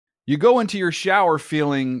You go into your shower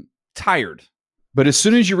feeling tired, but as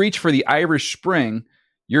soon as you reach for the Irish Spring,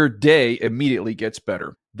 your day immediately gets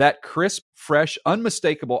better. That crisp, fresh,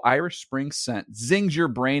 unmistakable Irish Spring scent zings your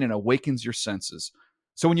brain and awakens your senses.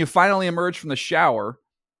 So when you finally emerge from the shower,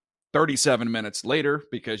 37 minutes later,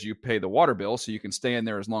 because you pay the water bill so you can stay in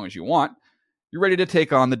there as long as you want, you're ready to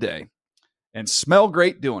take on the day. And smell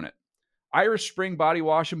great doing it. Irish Spring Body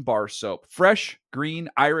Wash and Bar Soap. Fresh, green,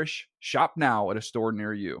 Irish. Shop now at a store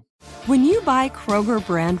near you. When you buy Kroger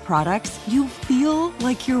brand products, you feel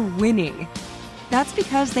like you're winning. That's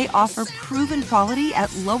because they offer proven quality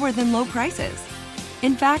at lower than low prices.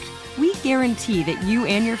 In fact, we guarantee that you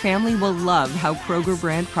and your family will love how Kroger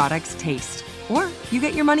brand products taste, or you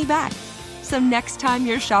get your money back. So next time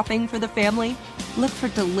you're shopping for the family, look for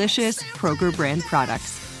delicious Kroger brand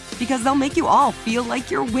products, because they'll make you all feel like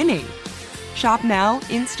you're winning. Shop now,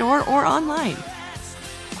 in-store, or online.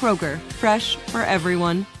 Kroger, fresh for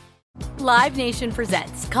everyone. Live Nation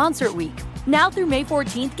presents Concert Week. Now through May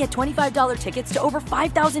 14th, get $25 tickets to over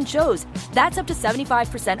 5,000 shows. That's up to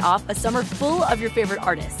 75% off a summer full of your favorite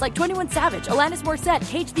artists like 21 Savage, Alanis Morissette,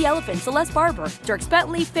 Cage the Elephant, Celeste Barber, Dierks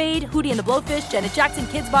Bentley, Fade, Hootie and the Blowfish, Janet Jackson,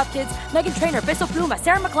 Kidz Bop Kids, Meghan Trainor, Bissell Pluma,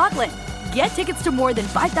 Sarah McLachlan. Get tickets to more than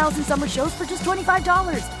 5,000 summer shows for just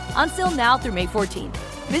 $25. Until now through May 14th.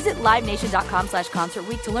 Visit LiveNation.com/Concert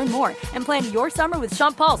Week to learn more and plan your summer with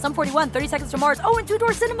Sean Paul, Sum 41, 30 Seconds to Mars, and Two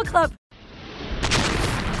Door Cinema Club.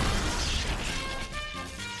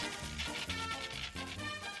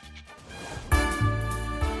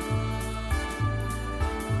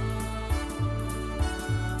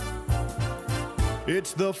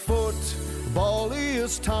 It's the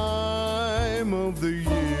footballiest time of the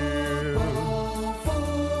year,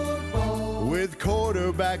 with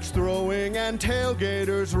quarterbacks throwing and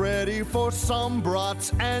tailgaters ready for some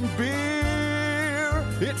brats and beer.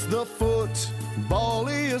 It's the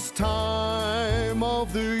footballiest time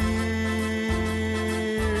of the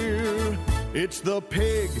year. It's the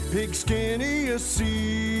pig skinniest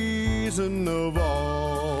season of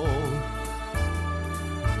all,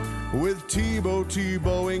 with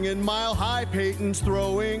Tebowing and Mile High Peyton's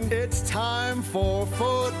throwing. It's time for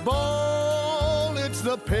football. It's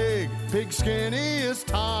the pig skinniest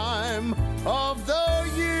time of the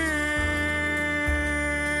year.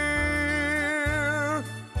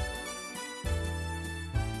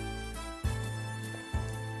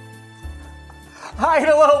 Hi,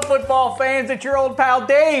 hello, football fans. It's your old pal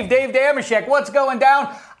Dave Dameshek. What's going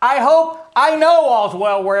down? I know all's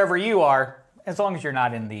well wherever you are. As long as you're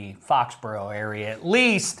not in the Foxborough area, at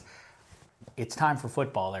least. It's time for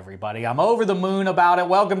football, everybody. I'm over the moon about it.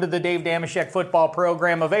 Welcome to the Dave Dameshek football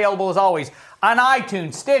program, available as always on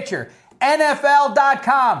iTunes, Stitcher,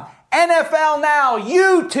 NFL.com, NFL Now,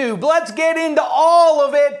 YouTube. Let's get into all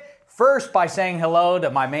of it. First, by saying hello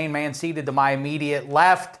to my main man seated to my immediate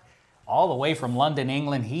left, all the way from London,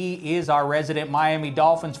 England. He is our resident Miami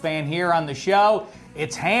Dolphins fan here on the show.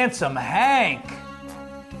 It's Handsome Hank.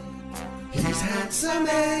 He's handsome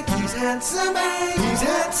Hank, he's handsome Hank, he's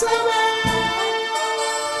handsome Hank.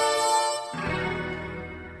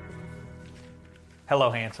 Hello,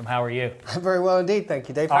 Handsome. How are you? I'm very well indeed, thank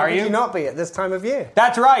you, Dave. How would you not be at this time of year?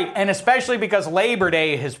 That's right, and especially because Labor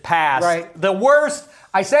Day has passed. Right. The worst,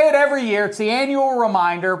 I say it every year, it's the annual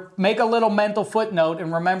reminder, make a little mental footnote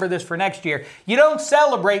and remember this for next year. You don't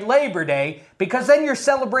celebrate Labor Day because then you're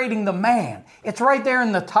celebrating the man. It's right there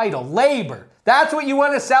in the title, Labor. That's what you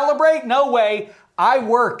want to celebrate? No way. I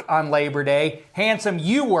work on Labor Day. Handsome,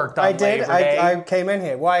 you worked on Labor Day. I came in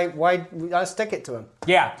here. Why I stick it to him?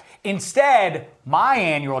 Yeah. Instead, my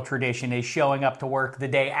annual tradition is showing up to work the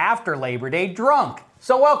day after Labor Day drunk.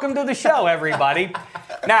 So welcome to the show, everybody.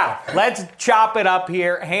 Now, let's chop it up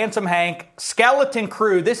here. Handsome Hank, Skeleton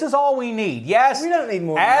Crew, this is all we need. Yes, we don't need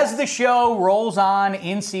more. As the show rolls on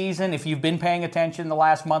in season, if you've been paying attention the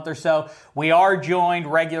last month or so, we are joined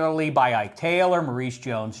regularly by Ike Taylor, Maurice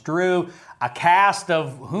Jones-Drew, a cast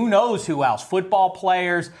of who knows who else, football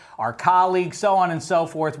players, our colleagues, so on and so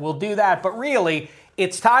forth. We'll do that, but really,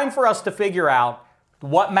 it's time for us to figure out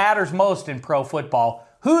what matters most in pro football.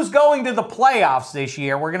 Who's going to the playoffs this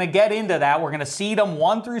year? We're going to get into that. We're going to seed them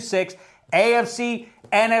 1 through 6, AFC,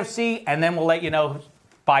 NFC, and then we'll let you know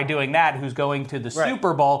by doing that who's going to the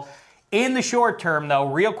Super Bowl. In the short term, though,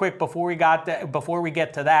 real quick before we get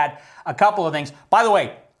to that, a couple of things. By the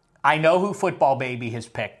way, I know who Football Baby has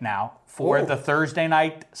picked now for the Thursday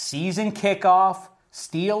night season kickoff.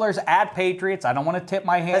 Steelers at Patriots. I don't want to tip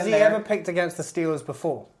my hand there. Has he ever picked against the Steelers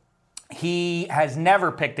before? He has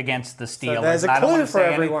never picked against the Steelers. So there's a clue for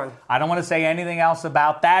everyone. I don't want to say anything else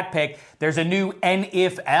about that pick. There's a new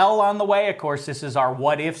NFL on the way. Of course, this is our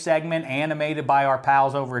What If segment, animated by our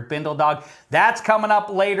pals over at Bindle Dog. That's coming up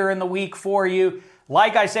later in the week for you.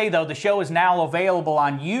 Like I say, though, the show is now available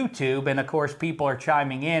on YouTube, and of course, people are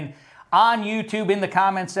chiming in on YouTube. In the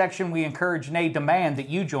comments section, we encourage, nay, demand that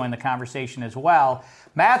you join the conversation as well.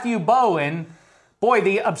 Matthew Bowen, boy,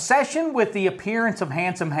 the obsession with the appearance of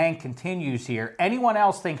Handsome Hank continues here. Anyone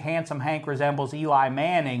else think Handsome Hank resembles Eli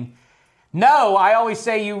Manning? No, I always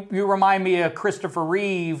say you remind me of Christopher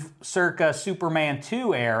Reeve circa Superman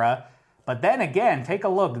 2 era. But then again, take a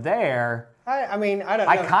look there. I mean, I don't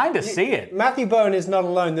know. I kind of see it. Matthew Bowen is not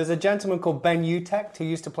alone. There's a gentleman called Ben Utecht who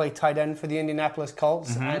used to play tight end for the Indianapolis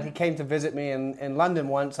Colts, and he came to visit me in London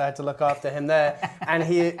once. I had to look after him there, and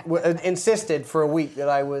he insisted for a week that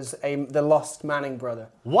I was the lost Manning brother.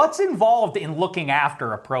 What's involved in looking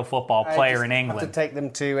after a pro football player in England? I have to take them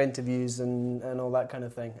to interviews and all that kind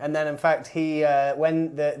of thing. And then, in fact, he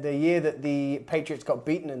when the year that the Patriots got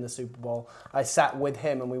beaten in the Super Bowl, I sat with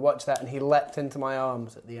him and we watched that, and he leapt into my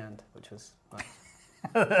arms at the end, which was nice.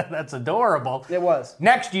 That's adorable. It was.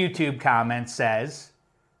 Next YouTube comment says,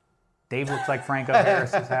 Dave looks like Franco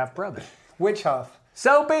Harris's half-brother. Which half?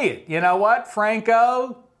 So be it. You know what?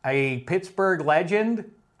 Franco, a Pittsburgh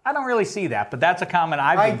legend, I don't really see that, but that's a comment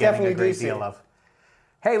I've been getting a great deal of.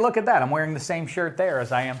 Hey, look at that. I'm wearing the same shirt there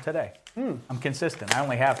as I am today. I'm consistent. I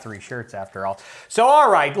only have 3 shirts after all. So,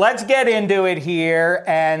 all right, let's get into it here,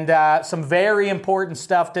 and some very important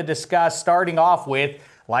stuff to discuss, starting off with,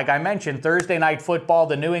 like I mentioned, Thursday Night Football,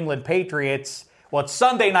 the New England Patriots. Well, it's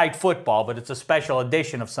Sunday Night Football, but it's a special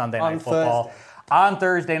edition of Sunday Night Football. On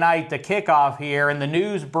Thursday night, the kickoff here, and the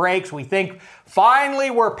news breaks. We think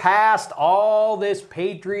finally we're past all this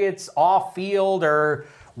Patriots off-field or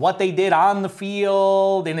what they did on the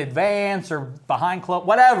field in advance or behind close,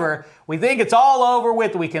 whatever. We think it's all over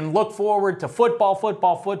with. We can look forward to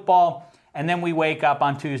football, and then we wake up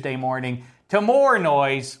on Tuesday morning to more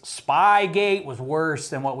noise. Spygate was worse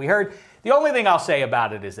than what we heard. The only thing I'll say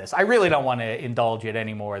about it is this. I really don't want to indulge it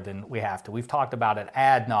any more than we have to. We've talked about it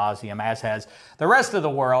ad nauseum, as has the rest of the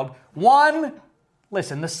world. One,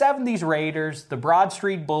 listen, the 70s Raiders, the Broad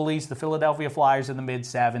Street Bullies, the Philadelphia Flyers in the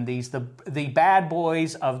mid-70s, the bad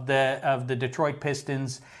boys of the Detroit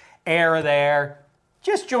Pistons era there.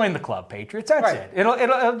 Just join the club, Patriots. That's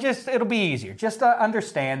it. It'll be easier. Just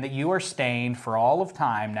understand that you are stained for all of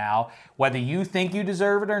time now. Whether you think you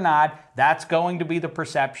deserve it or not, that's going to be the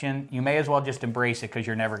perception. You may as well just embrace it because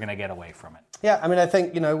you're never going to get away from it. Yeah, I mean, I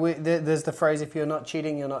think, there's the phrase, if you're not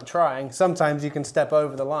cheating, you're not trying. Sometimes you can step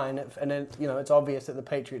over the line, and it's obvious that the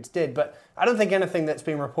Patriots did. But I don't think anything that's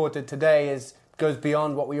been reported today goes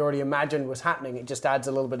beyond what we already imagined was happening. It just adds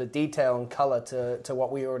a little bit of detail and color to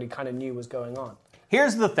what we already kind of knew was going on.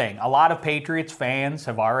 Here's the thing. A lot of Patriots fans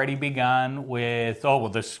have already begun with,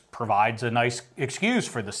 this provides a nice excuse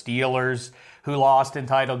for the Steelers who lost in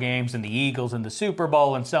title games and the Eagles in the Super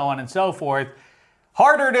Bowl and so on and so forth.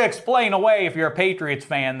 Harder to explain away if you're a Patriots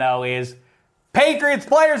fan, though, is Patriots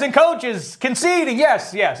players and coaches conceding.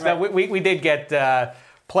 Yes. Right. We did get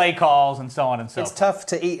play calls and so on and so forth. It's tough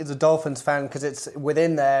to eat as a Dolphins fan because it's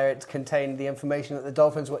within there, it's contained the information that the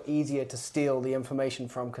Dolphins were easier to steal the information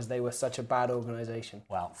from because they were such a bad organization.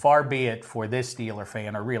 Well, far be it for this Steeler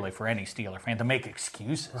fan, or really for any Steeler fan, to make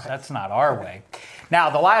excuses. Right. That's not our way. Now,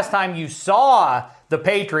 the last time you saw the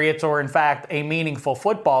Patriots, or in fact a meaningful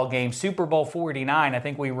football game, Super Bowl 49, I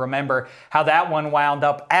think we remember how that one wound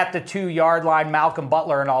up at the 2-yard line, Malcolm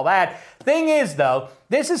Butler and all that. Thing is, though,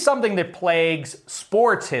 this is something that plagues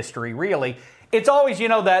sports history, really. It's always,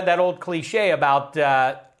 that old cliche about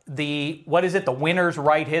the winners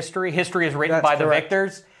write history. History is written by the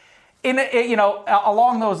victors.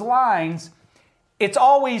 Along those lines, it's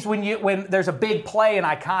always when there's a big play, an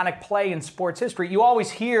iconic play in sports history, you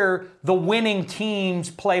always hear the winning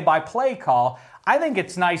team's play-by-play call. I think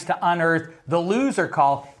it's nice to unearth the loser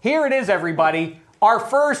call. Here it is, everybody. Our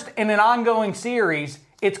first in an ongoing series.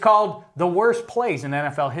 It's called The Worst Plays in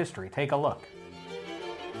NFL History. Take a look.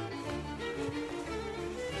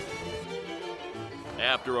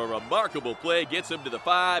 After a remarkable play gets him to the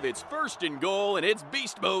 5, it's 1st and goal, and it's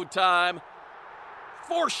beast mode time.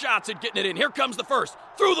 4 shots at getting it in. Here comes the first.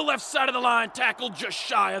 Through the left side of the line, tackled just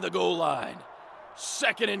shy of the goal line.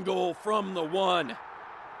 2nd and goal from the 1.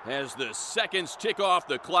 As the seconds tick off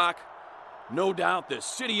the clock, no doubt the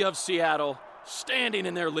city of Seattle standing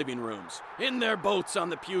in their living rooms, in their boats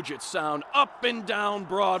on the Puget Sound, up and down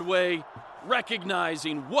Broadway,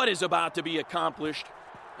 recognizing what is about to be accomplished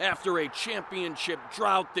after a championship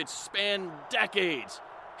drought that spanned decades,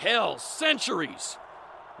 hell, centuries.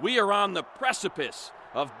 We are on the precipice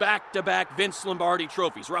of back-to-back Vince Lombardi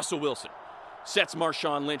trophies. Russell Wilson sets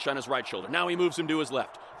Marshawn Lynch on his right shoulder. Now he moves him to his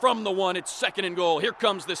left. From the 1, it's 2nd and goal. Here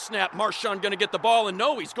comes the snap. Marshawn going to get the ball, and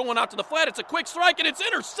no, he's going out to the flat. It's a quick strike, and it's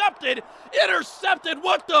intercepted. Intercepted.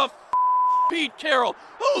 What the Pete Carroll?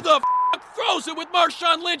 Who the throws it with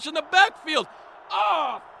Marshawn Lynch in the backfield?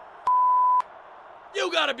 Oh,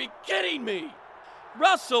 you got to be kidding me.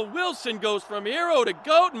 Russell Wilson goes from hero to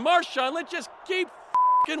GOAT, and Marshawn Lynch just keep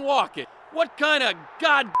walking. What kind of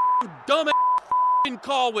dumb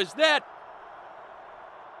call was that?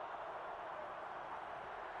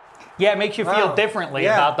 Yeah, it makes you feel differently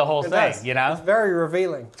about the whole thing, you know? It's very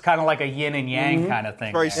revealing. It's kind of like a yin and yang kind of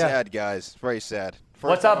thing. Very sad, guys. Very sad.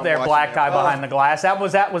 What's up there, black guy behind the glass?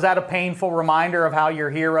 Was that a painful reminder of how your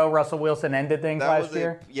hero, Russell Wilson, ended things last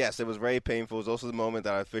year? Yes, it was very painful. It was also the moment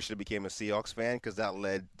that I officially became a Seahawks fan because that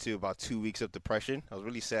led to about 2 weeks of depression. I was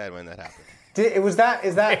really sad when that happened. Do you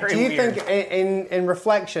think, in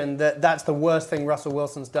reflection, that's the worst thing Russell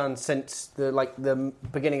Wilson's done since the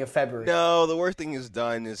beginning of February? No, the worst thing he's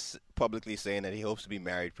done is publicly saying that he hopes to be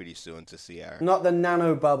married pretty soon to Ciara. Not the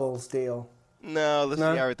nano bubbles deal. No, the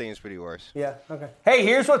Ciara thing is pretty worse. Yeah, okay. Hey,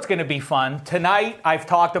 here's what's going to be fun. Tonight, I've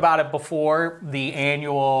talked about it before, the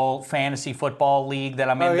annual fantasy football league that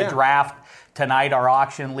I'm in, the draft tonight, our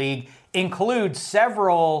auction league, includes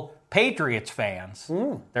several Patriots fans.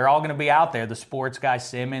 They're all going to be out there. The sports guy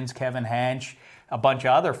Simmons, Kevin Hench, a bunch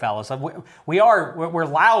of other fellas. We're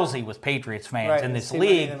lousy with Patriots fans in this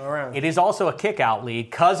league. It is also a kick-out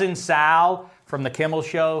league. Cousin Sal from the Kimmel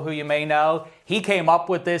Show, who you may know, he came up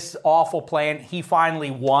with this awful plan. He finally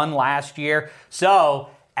won last year. So,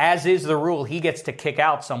 as is the rule, he gets to kick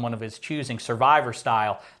out someone of his choosing, Survivor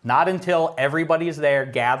style. Not until everybody is there,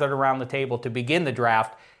 gathered around the table to begin the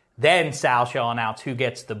draft. Then Sal shall announce who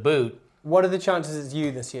gets the boot. What are the chances it's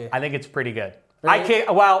you this year? I think it's pretty good. Really?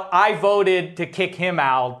 I voted to kick him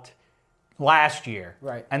out last year.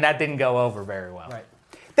 Right. And that didn't go over very well. Right.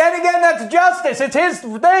 Then again, that's justice. It's his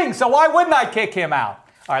thing, so why wouldn't I kick him out?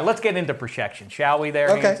 All right, let's get into projection, shall we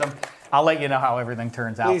there, Handsome? I'll let you know how everything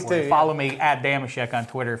turns out for you. Follow me at Damashek on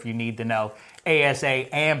Twitter if you need to know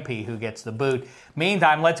ASAMP who gets the boot.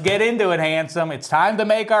 Meantime, let's get into it, Handsome. It's time to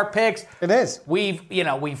make our picks. It is. We've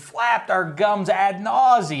flapped our gums ad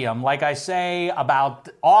nauseum, like I say, about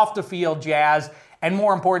off-the-field jazz, and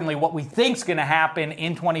more importantly, what we think's going to happen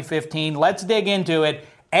in 2015. Let's dig into it.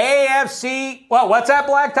 AFC. Well, what's that,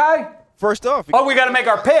 Black Tie? First off, we got to make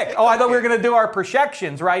our pick. I thought we were going to do our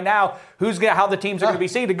projections right now. How the teams are going to be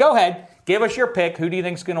seeded. Go ahead. Give us your pick. Who do you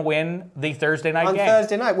think is going to win the Thursday night game? On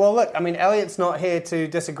Thursday night. Well, look, Elliot's not here to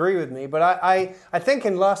disagree with me, but I think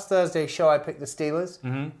in last Thursday's show I picked the Steelers.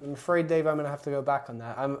 Mm-hmm. I'm afraid, Dave, I'm going to have to go back on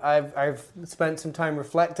that. I've spent some time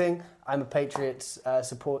reflecting. I'm a Patriots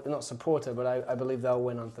supporter, but I believe they'll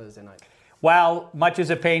win on Thursday night. Well, much as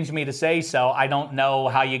it pains me to say so, I don't know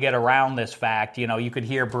how you get around this fact. You could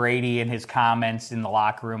hear Brady in his comments in the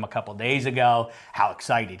locker room a couple days ago, how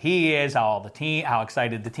excited he is, how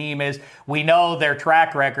excited the team is. We know their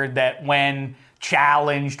track record that when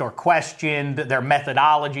challenged or questioned, their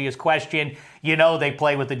methodology is questioned. They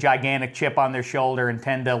play with a gigantic chip on their shoulder and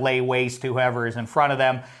tend to lay waste to whoever is in front of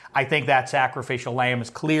them. I think that sacrificial lamb is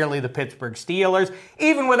clearly the Pittsburgh Steelers.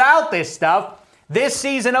 Even without this stuff, this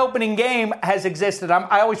season opening game has existed.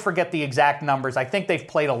 I always forget the exact numbers. I think they've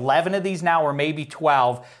played 11 of these now, or maybe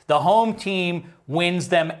 12. The home team wins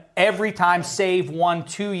them every time, save one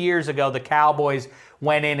 2 years ago. The Cowboys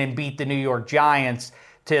went in and beat the New York Giants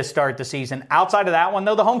to start the season. Outside of that one,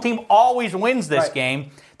 though, the home team always wins this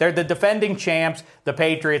game. They're the defending champs. The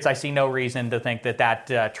Patriots, I see no reason to think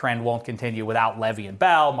that trend won't continue without Le'Veon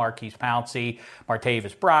Bell, Marquise Pouncey,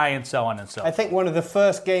 Martavis Bryant, so on and so forth. I think one of the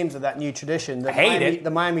first games of that new tradition,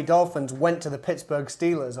 the Miami Dolphins went to the Pittsburgh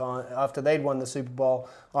Steelers after they'd won the Super Bowl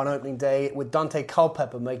on opening day with Dante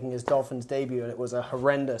Culpepper making his Dolphins debut, and it was a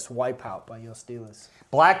horrendous wipeout by your Steelers.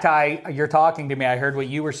 Black Tie, you're talking to me. I heard what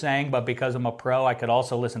you were saying, but because I'm a pro, I could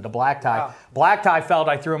also listen to Black Tie. Wow. Black Tie felt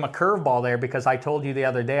I threw him a curveball there because I told you the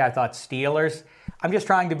other day I thought Steelers. I'm just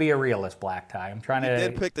trying to be a realist, Black Tie. I'm trying to. He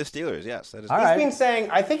did pick the Steelers, yes. That is I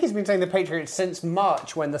think he's been saying the Patriots since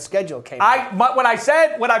March when the schedule came out. But what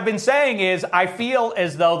I've been saying is I feel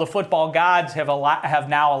as though the football gods have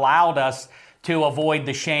now allowed us to avoid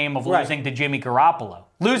the shame of losing to Jimmy Garoppolo.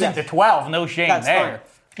 Losing to 12, no shame there.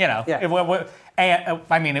 Fine.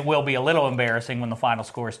 And it will be a little embarrassing when the final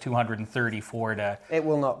score is 234 to. It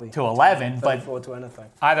will not be to 11, but to anything.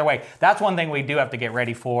 Either way, that's one thing we do have to get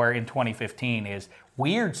ready for in 2015 is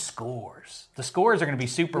weird scores. The scores are going to be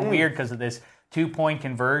super weird because of this 2-point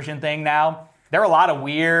conversion thing. Now there are a lot of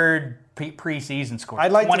weird preseason scores.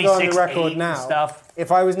 I'd like to go on the 26-8 record and now. Stuff.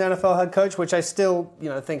 If I was an NFL head coach, which I still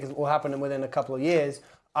think will happen within a couple of years,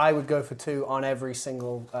 I would go for 2 on every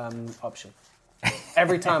single option.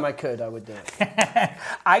 Every time I could, I would do it.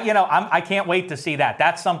 I can't wait to see that.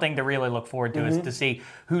 That's something to really look forward to, is to see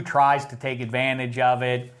who tries to take advantage of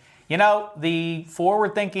it. The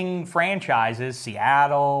forward-thinking franchises,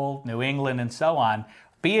 Seattle, New England, and so on.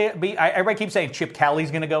 Everybody keeps saying Chip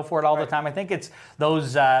Kelly's going to go for it all the time. I think it's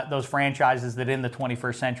those franchises that in the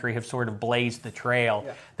 21st century have sort of blazed the trail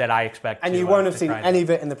that I expect. And you won't have seen any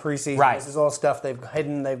of it in the preseason. Right. This is all stuff they've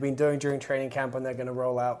hidden, they've been doing during training camp, and they're going to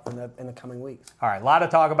roll out in the coming weeks. All right, a lot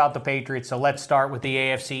of talk about the Patriots, so let's start with the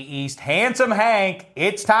AFC East. Handsome Hank,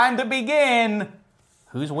 it's time to begin.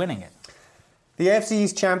 Who's winning it? The AFC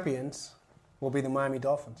East champions will be the Miami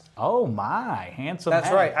Dolphins. Oh my, handsome That's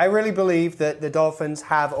Hank. right. I really believe that the Dolphins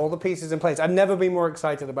have all the pieces in place. I've never been more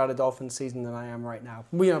excited about a Dolphins season than I am right now.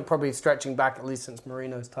 Probably stretching back at least since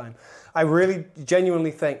Marino's time. I really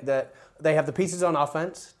genuinely think that they have the pieces on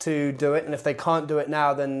offense to do it, and if they can't do it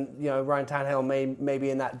now, then Ryan Tannehill may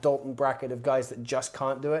be in that Dalton bracket of guys that just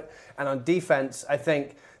can't do it. And on defense, I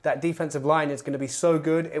think that defensive line is going to be so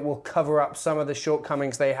good, it will cover up some of the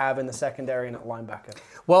shortcomings they have in the secondary and at linebacker.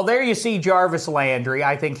 Well, there you see Jarvis Landry.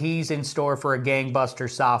 I think he's in store for a gangbuster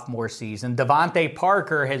sophomore season. Devontae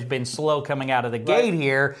Parker has been slow coming out of the gate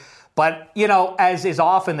here, but as is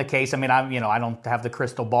often the case, I don't have the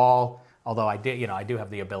crystal ball, although I do have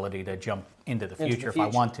the ability to jump into the future if I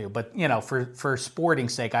want to. But for sporting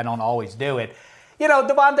sake, I don't always do it.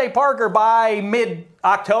 Devontae Parker by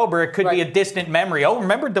mid-October, it could be a distant memory. Oh,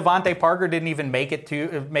 remember Devontae Parker didn't even make it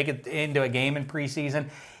into a game in preseason?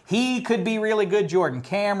 He could be really good. Jordan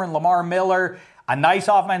Cameron, Lamar Miller, a nice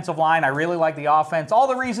offensive line. I really like the offense. All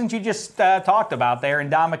the reasons you just talked about there.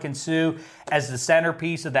 And Ndamukong Suh as the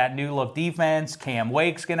centerpiece of that new-look defense. Cam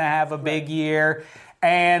Wake's going to have a big year.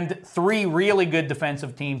 And 3 really good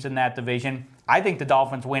defensive teams in that division. I think the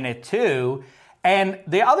Dolphins win it too. And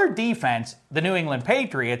the other defense, the New England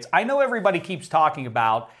Patriots, I know everybody keeps talking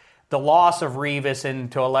about the loss of Revis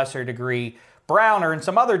and to a lesser degree Browner and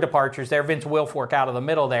some other departures there. Vince Wilfork out of the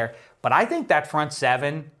middle there. But I think that front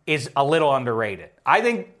 7 is a little underrated. I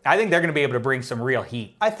think they're going to be able to bring some real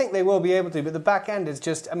heat. I think they will be able to, but the back end is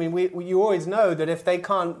just. You always know that if they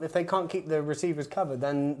can't keep the receivers covered,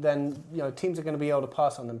 then teams are going to be able to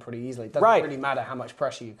pass on them pretty easily. It doesn't really matter how much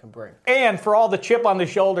pressure you can bring. And for all the chip on the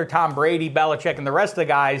shoulder Tom Brady, Belichick, and the rest of the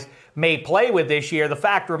guys may play with this year, the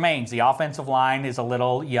fact remains the offensive line is a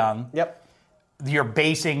little young. Yep. You're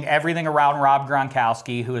basing everything around Rob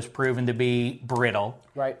Gronkowski, who has proven to be brittle.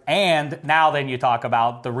 Right. And now then you talk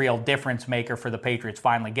about the real difference maker for the Patriots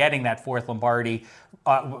finally getting that 4th Lombardi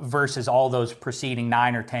versus all those preceding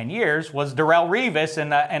 9 or 10 years was Darrelle Revis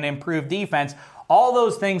and an improved defense. All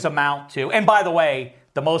those things amount to, and by the way,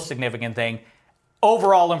 the most significant thing,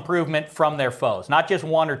 overall improvement from their foes. Not just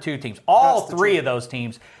 1 or 2 teams. All 3 of those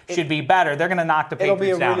teams should be better. They're going to knock the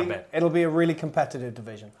Patriots down a bit. It'll be a really competitive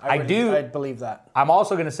division. I believe that. I'm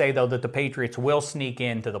also going to say, though, that the Patriots will sneak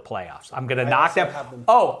into the playoffs. I'm going to knock them.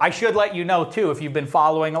 Oh, I should let you know, too, if you've been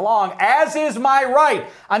following along, as is my right.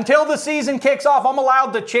 Until the season kicks off, I'm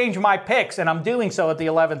allowed to change my picks, and I'm doing so at the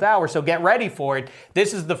 11th hour, so get ready for it.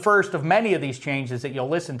 This is the first of many of these changes that you'll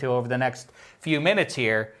listen to over the next few minutes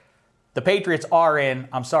here. The Patriots are in.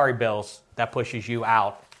 I'm sorry, Bills. That pushes you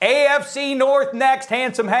out. AFC North next.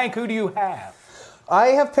 Handsome Hank, who do you have? I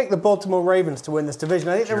have picked the Baltimore Ravens to win this division.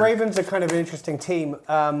 I think the Ravens are kind of an interesting team.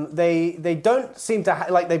 They don't seem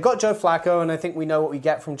to they've got Joe Flacco, and I think we know what we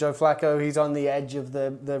get from Joe Flacco. He's on the edge of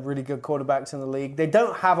the really good quarterbacks in the league. They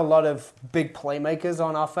don't have a lot of big playmakers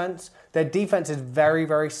on offense. Their defense is very,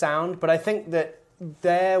 very sound, but I think that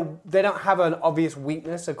they don't have an obvious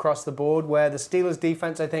weakness across the board, where the Steelers'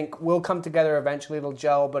 defense, I think, will come together eventually. It'll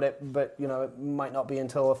gel, but it might not be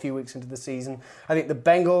until a few weeks into the season. I think the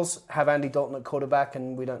Bengals have Andy Dalton at quarterback,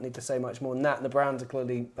 and we don't need to say much more than that. And the Browns are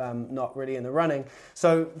clearly not really in the running.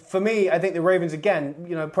 So for me, I think the Ravens,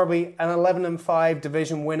 again, probably an 11-5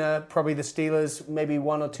 division winner. Probably the Steelers, maybe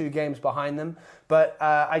 1 or 2 games behind them. But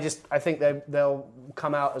I think they'll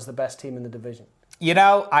come out as the best team in the division.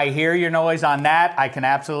 I hear your noise on that. I can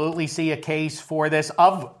absolutely see a case for this.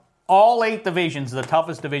 Of all 8 divisions, the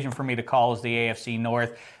toughest division for me to call is the AFC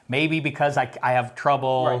North. Maybe because I have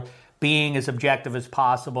trouble being as objective as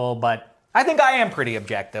possible, but I think I am pretty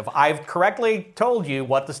objective. I've correctly told you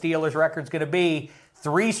what the Steelers' record's going to be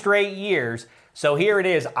 3 straight years. So here it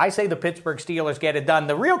is. I say the Pittsburgh Steelers get it done.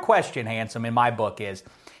 The real question, Handsome, in my book is,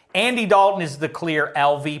 Andy Dalton is the clear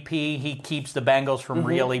LVP. He keeps the Bengals from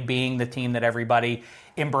really being the team that everybody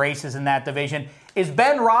embraces in that division. Is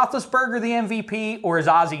Ben Roethlisberger the MVP, or is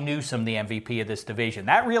Ozzie Newsome the MVP of this division?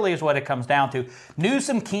 That really is what it comes down to.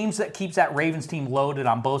 Newsome keeps that Ravens team loaded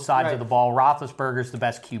on both sides of the ball. Roethlisberger's the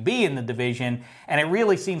best QB in the division, and it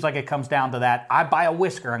really seems like it comes down to that. By a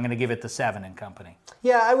whisker, I'm going to give it to 7 and company.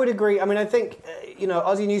 Yeah, I would agree. I mean, I think,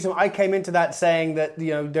 Ozzie Newsome, I came into that saying that,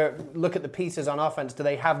 look at the pieces on offense. Do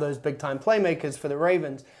they have those big-time playmakers for the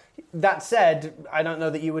Ravens? That said, I don't know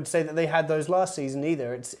that you would say that they had those last season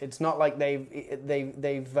either. It's not like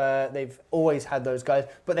they've always had those guys,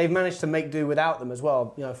 but they've managed to make do without them as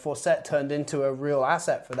well. Forsett turned into a real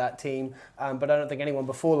asset for that team, but I don't think anyone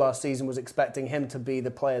before last season was expecting him to be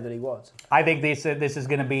the player that he was. I think this is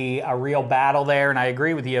going to be a real battle there, and I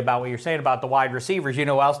agree with you about what you're saying about the wide receivers. You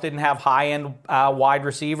know who else didn't have high-end wide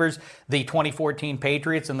receivers? The 2014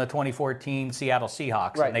 Patriots and the 2014 Seattle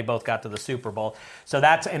Seahawks, and they both got to the Super Bowl. So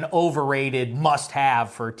that's an overrated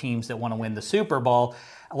must-have for teams that want to win the Super Bowl.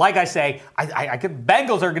 Like I say,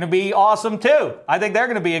 Bengals are going to be awesome too. I think they're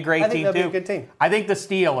going to be a great team too. I think they'll be a good team. I think the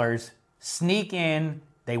Steelers sneak in.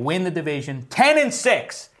 They win the division,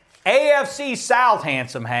 10-6. AFC South,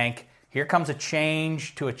 handsome Hank. Here comes a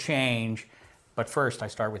change to a change. But first, I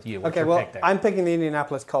start with you. What's your pick there? I'm picking the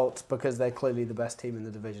Indianapolis Colts because they're clearly the best team in the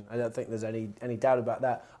division. I don't think there's any doubt about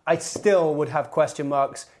that. I still would have question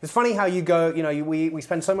marks. It's funny how you go, we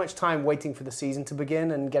spend so much time waiting for the season to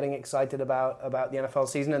begin and getting excited about the NFL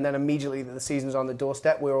season, and then immediately that the season's on the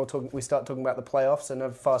doorstep, we start talking about the playoffs and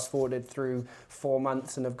have fast-forwarded through 4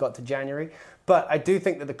 months and have got to January. But I do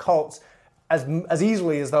think that the Colts, as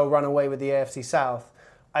easily as they'll run away with the AFC South,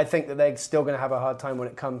 I think that they're still going to have a hard time when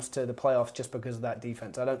it comes to the playoffs just because of that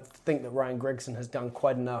defense. I don't think that Ryan Grigson has done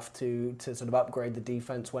quite enough to sort of upgrade the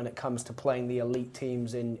defense when it comes to playing the elite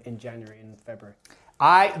teams in January and February.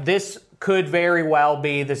 This could very well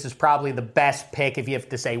be, this is probably the best pick if you have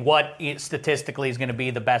to say what statistically is going to be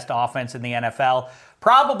the best offense in the NFL.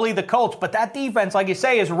 Probably the Colts, but that defense, like you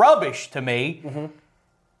say, is rubbish to me. Mm-hmm.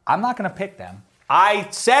 I'm not going to pick them. I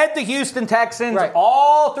said the Houston Texans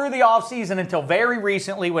all through the offseason until very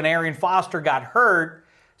recently when Arian Foster got hurt.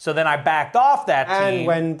 So then I backed off that team. And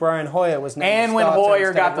when Brian Hoyer was named and when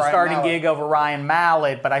Hoyer got the starting gig over Ryan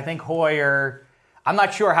Mallett. But I think Hoyer, I'm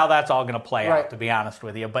not sure how that's all going to play out, to be honest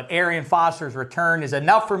with you. But Arian Foster's return is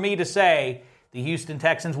enough for me to say the Houston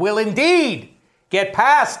Texans will indeed get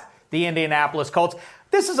past the Indianapolis Colts.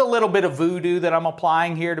 This is a little bit of voodoo that I'm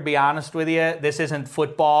applying here, to be honest with you. This isn't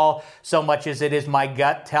football so much as it is my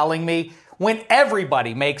gut telling me. When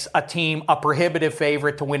everybody makes a team a prohibitive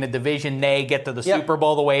favorite to win a division, nay, get to the Super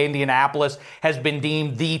Bowl the way Indianapolis has been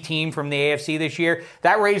deemed the team from the AFC this year,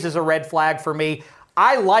 that raises a red flag for me.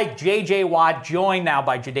 I like J.J. Watt, joined now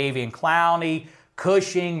by Jadeveon Clowney,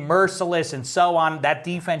 Cushing, Merciless, and so on. That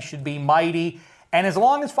defense should be mighty. And as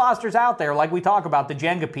long as Foster's out there, like we talk about the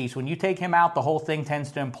Jenga piece, when you take him out, the whole thing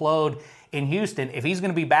tends to implode in Houston. If he's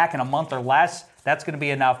going to be back in a month or less, that's going to be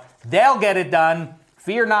enough. They'll get it done.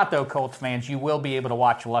 Fear not, though, Colts fans. You will be able to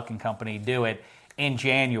watch Luck and Company do it in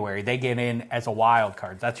January. They get in as a wild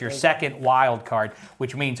card. That's your second wild card,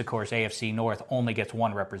 which means, of course, AFC North only gets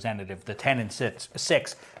one representative, the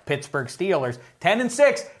 10-6 Pittsburgh Steelers.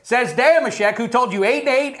 10-6 says Damashek, who told you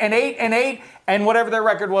 8-8 and 8-8 and whatever their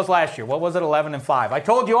record was last year. What was it? 11-5. I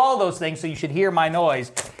told you all those things, so you should hear my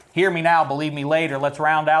noise. Hear me now, believe me later. Let's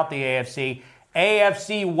round out the AFC.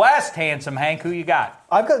 AFC West, handsome Hank, who you got?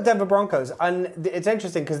 I've got the Denver Broncos, and it's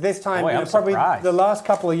interesting because this time, probably the last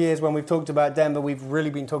couple of years when we've talked about Denver, we've really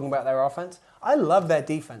been talking about their offense. I love their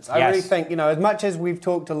defense. I really think, as much as we've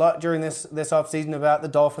talked a lot during this offseason about the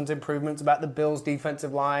Dolphins' improvements, about the Bills'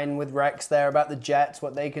 defensive line with Rex there, about the Jets,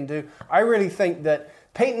 what they can do, I really think that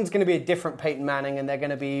Peyton's going to be a different Peyton Manning, and they're going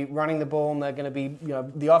to be running the ball, and they're going to be,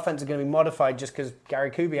 the offense is going to be modified just because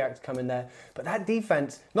Gary Kubiak's come in there. But that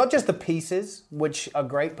defense, not just the pieces, which are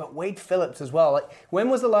great, but Wade Phillips as well. Like, when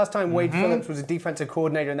was the last time Wade Phillips was a defensive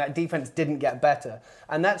coordinator and that defense didn't get better?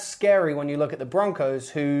 And that's scary when you look at the Broncos,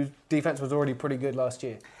 whose defense was already pretty good last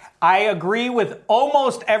year. I agree with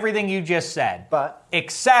almost everything you just said, but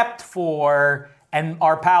except for, and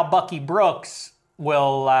our pal Bucky Brooks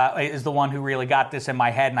is the one who really got this in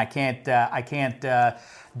my head, and I can't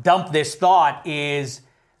dump this thought, is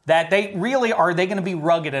that they really are they going to be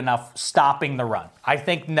rugged enough stopping the run? I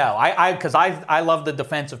think no. Because I love the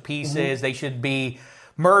defensive pieces. Mm-hmm. They should be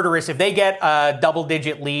murderous. If they get a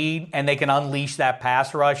double-digit lead and they can unleash that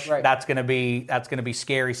pass rush, that's going to be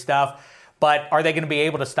scary stuff. But are they going to be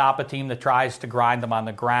able to stop a team that tries to grind them on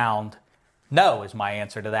the ground? No is my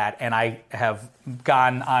answer to that, and I have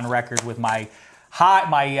gone on record with my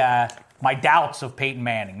doubts of Peyton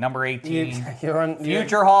Manning, number 18,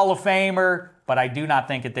 future Hall of Famer, but I do not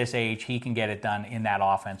think at this age he can get it done in that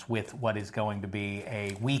offense with what is going to be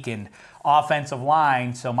a weakened offensive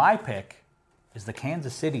line. So my pick is the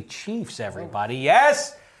Kansas City Chiefs, everybody.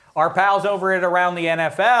 Yes, our pals over at Around the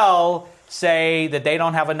NFL say that they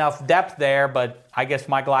don't have enough depth there, but I guess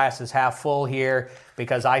my glass is half full here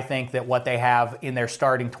because I think that what they have in their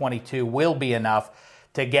starting 22 will be enough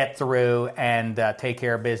to get through and take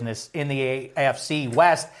care of business in the AFC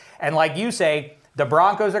West. And like you say, the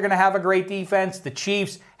Broncos are going to have a great defense. The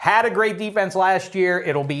Chiefs had a great defense last year.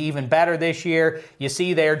 It'll be even better this year. You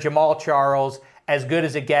see there, Jamal Charles, as good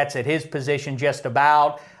as it gets at his position just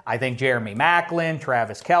about. I think Jeremy Maclin,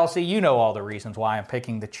 Travis Kelce, you know all the reasons why I'm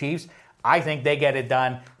picking the Chiefs. I think they get it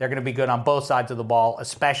done. They're going to be good on both sides of the ball,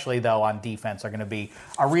 especially, though, on defense. They're going to be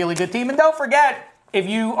a really good team. And don't forget, if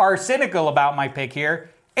you are cynical about my pick here,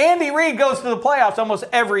 Andy Reid goes to the playoffs almost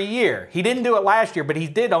every year. He didn't do it last year, but he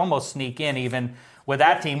did almost sneak in even with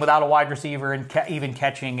that team without a wide receiver and even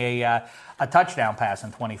catching a touchdown pass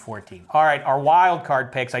in 2014. All right, our wild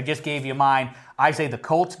card picks. I just gave you mine. I say the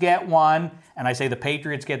Colts get one, and I say the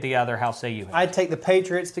Patriots get the other. How say you? I'd take the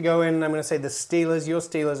Patriots to go in, and I'm going to say the Steelers. Your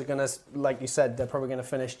Steelers are going to, like you said, they're probably going to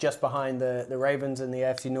finish just behind the Ravens in the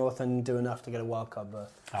AFC North and do enough to get a wild card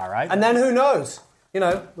berth. All right. And then who knows? You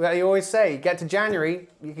know, you always say, get to January,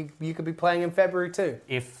 you could be playing in February too.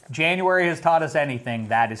 If January has taught us anything,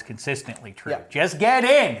 that is consistently true. Yeah. Just get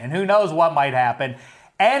in, and who knows what might happen.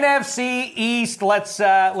 NFC East, let's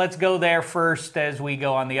go there first as we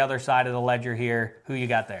go on the other side of the ledger here. Who you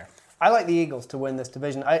got there? I like the Eagles to win this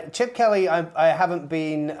division. Chip Kelly, I haven't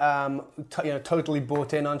been totally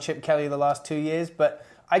bought in on Chip Kelly the last 2 years, but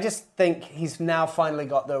I just think he's now finally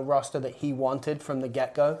got the roster that he wanted from the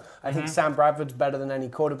get-go. I think Sam Bradford's better than any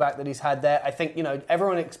quarterback that he's had there. I think,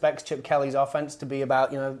 everyone expects Chip Kelly's offense to be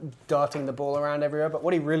about, darting the ball around everywhere, but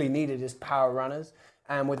what he really needed is power runners.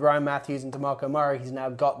 And with Ryan Matthews and DeMarco Murray, he's now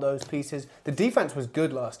got those pieces. The defense was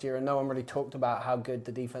good last year, and no one really talked about how good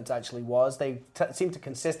the defense actually was. They seem to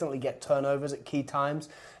consistently get turnovers at key times.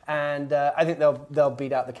 And I think they'll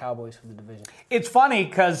beat out the Cowboys for the division. It's funny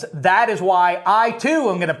because that is why I, too,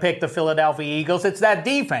 am going to pick the Philadelphia Eagles. It's that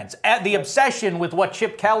defense. The obsession with what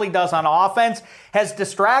Chip Kelly does on offense has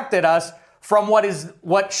distracted us from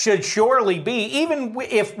what should surely be, even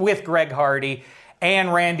if with Greg Hardy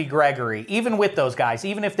and Randy Gregory, even with those guys,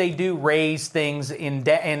 even if they do raise things in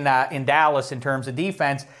Dallas in terms of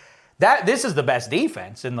defense, this is the best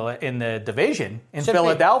defense in the division in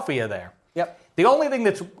Philadelphia there. Yep. The only thing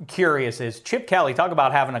that's curious is Chip Kelly, talk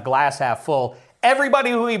about having a glass half full. Everybody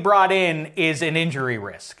who he brought in is an injury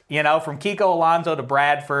risk. From Kiko Alonso to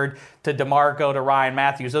Bradford to DeMarco to Ryan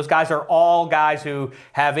Matthews. Those guys are all guys who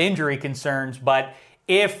have injury concerns, but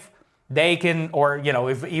if they can, or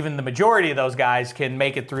if even the majority of those guys can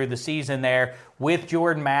make it through the season there with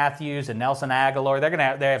Jordan Matthews and Nelson Aguilar,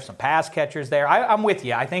 they have some pass catchers there. I'm with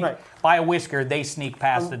you. I think by a whisker they sneak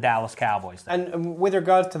past the Dallas Cowboys there. And with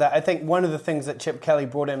regards to that, I think one of the things that Chip Kelly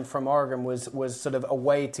brought in from Oregon was sort of a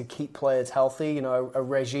way to keep players healthy. A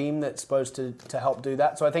regime that's supposed to help do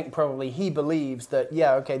that. So I think probably he believes that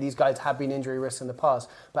these guys have been injury risks in the past,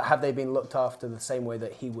 but have they been looked after the same way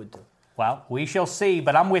that he would do? Well, we shall see,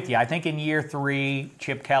 but I'm with you. I think in year 3,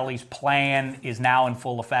 Chip Kelly's plan is now in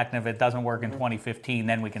full effect, and if it doesn't work in 2015,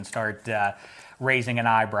 then we can start raising an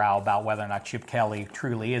eyebrow about whether or not Chip Kelly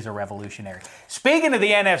truly is a revolutionary. Speaking of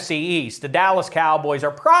the NFC East, the Dallas Cowboys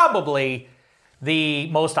are probably the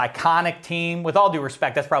most iconic team. With all due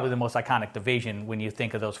respect, that's probably the most iconic division when you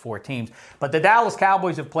think of those 4 teams. But the Dallas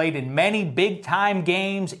Cowboys have played in many big-time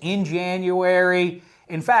games in January.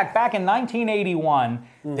 In fact, back in 1981,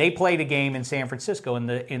 they played a game in San Francisco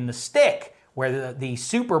in the Stick, where the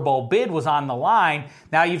Super Bowl bid was on the line.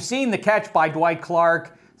 Now, you've seen the catch by Dwight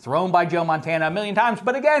Clark, thrown by Joe Montana a million times,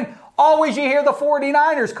 but again, always you hear the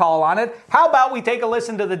 49ers call on it. How about we take a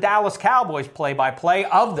listen to the Dallas Cowboys play-by-play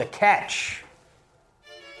of the catch?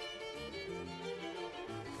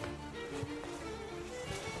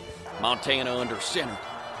 Montana under center.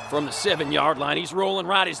 From the 7-yard line, he's rolling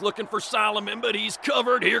right. He's looking for Solomon, but he's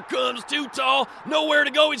covered. Here comes Too Tall. Nowhere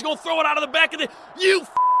to go. He's going to throw it out of the back of the... You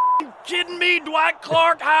kidding me, Dwight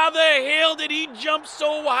Clark? How the hell did he jump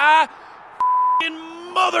so high?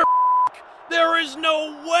 Mother... There is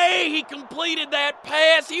no way he completed that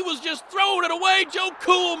pass. He was just throwing it away. Joe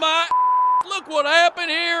Cool, my... Look what happened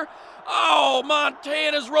here. Oh,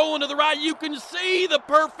 Montana's rolling to the right. You can see the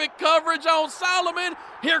perfect coverage on Solomon.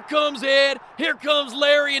 Here comes Ed. Here comes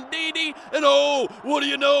Larry and Dee. And oh, what do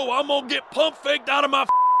you know? I'm going to get pump faked out of my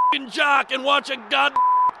jock and watch a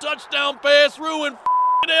touchdown pass ruin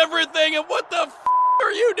everything. And what the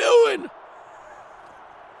are you doing?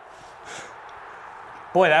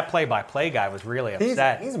 Boy, that play-by-play guy was really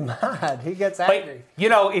upset. He's mad. He gets But, angry.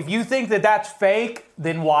 if you think that that's fake,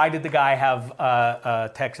 then why did the guy have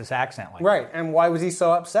a Texas accent like that? Right, and why was he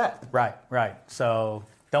so upset? Right. So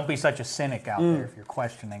don't be such a cynic out there if you're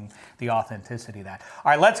questioning the authenticity of that.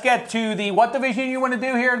 All right, let's get to what division you want to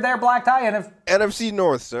do here there, Black Tie? NFC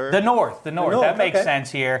North, sir. The North. That makes okay.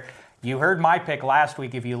 sense here. You heard my pick last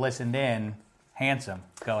week if you listened in. Handsome,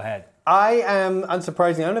 go ahead. I am,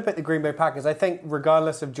 unsurprisingly, I'm going to pick the Green Bay Packers. I think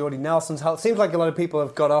regardless of Jordy Nelson's health, it seems like a lot of people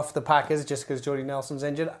have got off the Packers just because Jordy Nelson's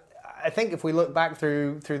injured. I think if we look back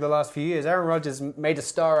through the last few years, Aaron Rodgers made a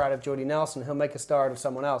star out of Jordy Nelson. He'll make a star out of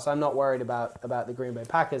someone else. I'm not worried about the Green Bay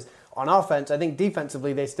Packers. On offense, I think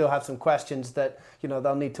defensively they still have some questions that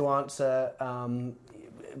they'll need to answer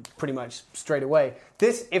pretty much straight away.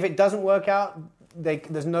 If it doesn't work out,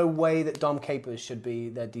 there's no way that Dom Capers should be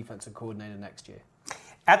their defensive coordinator next year.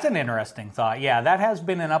 That's an interesting thought. Yeah, that has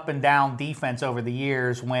been an up and down defense over the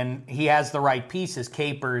years. When he has the right pieces,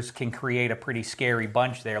 Capers can create a pretty scary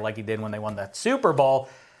bunch there like he did when they won that Super Bowl.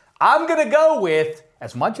 I'm going to go with,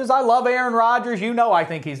 as much as I love Aaron Rodgers, I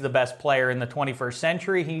think he's the best player in the 21st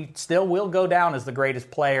century. He still will go down as the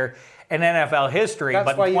greatest player in NFL history. That's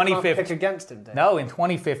but why in you can't pick against him, Dave. No, in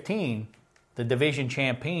 2015, the division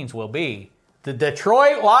champions will be the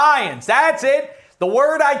Detroit Lions. That's it. The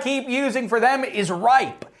word I keep using for them is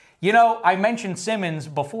ripe. I mentioned Simmons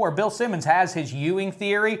before. Bill Simmons has his Ewing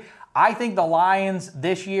theory. I think the Lions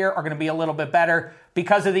this year are going to be a little bit better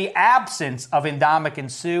because of the absence of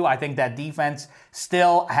Ndamukong Suh. I think that defense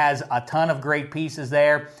still has a ton of great pieces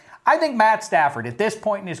there. I think Matt Stafford, at this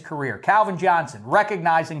point in his career, Calvin Johnson,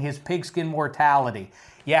 recognizing his pigskin mortality.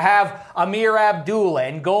 You have Amir Abdullah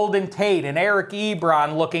and Golden Tate and Eric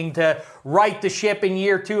Ebron looking to right the ship in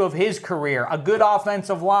year 2 of his career. A good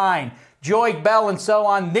offensive line, Joy Bell and so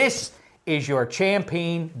on. This is your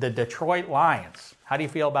champion, the Detroit Lions. How do you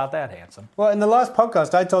feel about that, Handsome? Well, in the last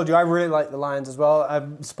podcast, I told you I really like the Lions as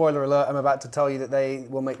well. Spoiler alert, I'm about to tell you that they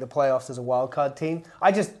will make the playoffs as a wildcard team.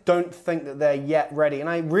 I just don't think that they're yet ready. And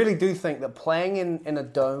I really do think that playing in a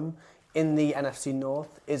dome in the NFC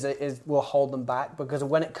North will hold them back, because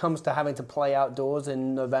when it comes to having to play outdoors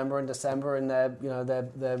in November and December in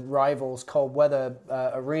their rivals' cold weather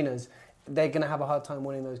arenas, they're going to have a hard time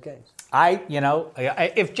winning those games.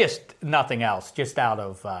 If just nothing else, just out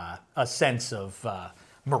of a sense of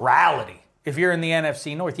morality. If you're in the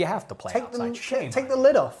NFC North, you have to play outside. Take the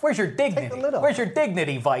lid off. Where's your dignity? Take the lid off. Where's your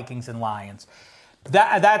dignity, Vikings and Lions?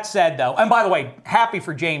 That said, though, and by the way, happy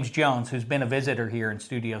for James Jones, who's been a visitor here in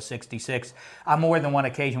Studio 66 on more than one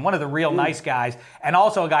occasion. One of the real nice guys, and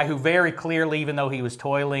also a guy who very clearly, even though he was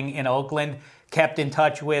toiling in Oakland, kept in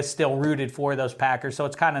touch with, still rooted for those Packers. So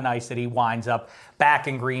it's kind of nice that he winds up back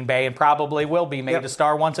in Green Bay and probably will be made a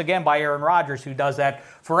star once again by Aaron Rodgers, who does that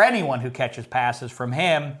for anyone who catches passes from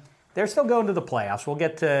him. They're still going to the playoffs. We'll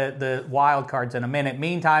get to the wild cards in a minute.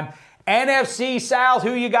 Meantime, NFC South,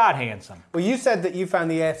 who you got, Handsome? Well, you said that you found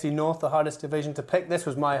the AFC North the hardest division to pick. This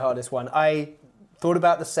was my hardest one. I thought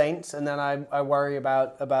about the Saints, and then I worry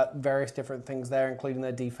about various different things there, including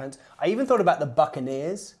their defense. I even thought about the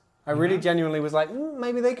Buccaneers. I really genuinely was like,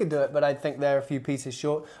 maybe they could do it, but I think they're a few pieces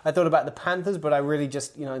short. I thought about the Panthers, but I really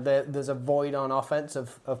just, there's a void on offense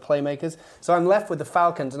of playmakers. So I'm left with the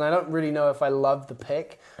Falcons, and I don't really know if I love the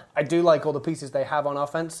pick. I do like all the pieces they have on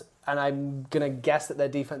offense, and I'm going to guess that their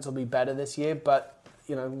defense will be better this year, but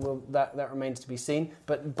that remains to be seen.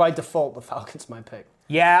 But by default, the Falcons my pick.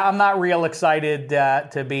 Yeah, I'm not real excited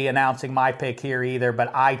to be announcing my pick here either,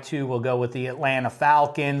 but I too will go with the Atlanta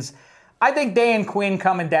Falcons. I think Dan Quinn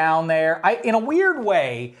coming down there, in a weird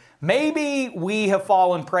way, maybe we have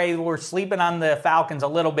fallen prey. We're sleeping on the Falcons a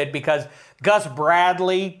little bit because Gus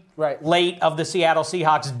Bradley, late of the Seattle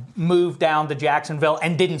Seahawks, moved down to Jacksonville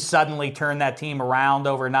and didn't suddenly turn that team around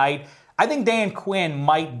overnight. I think Dan Quinn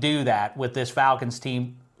might do that with this Falcons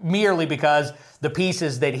team merely because the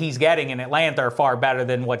pieces that he's getting in Atlanta are far better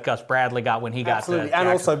than what Gus Bradley got when he got to Jacksonville. And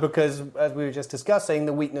also because, as we were just discussing,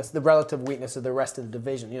 the relative weakness of the rest of the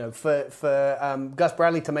division. For Gus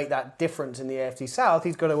Bradley to make that difference in the AFC South,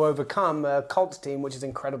 he's got to overcome a Colts team which is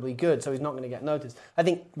incredibly good, so he's not going to get noticed. I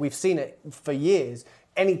think we've seen it for years.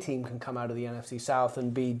 Any team can come out of the NFC South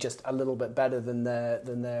and be just a little bit better than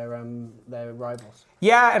their rivals.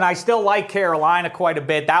 Yeah, and I still like Carolina quite a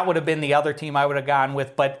bit. That would have been the other team I would have gone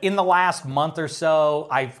with. But in the last month or so,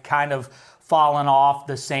 I've kind of fallen off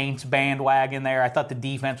the Saints bandwagon there. I thought the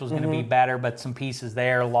defense was going to be better, but some pieces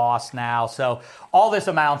there lost now. So all this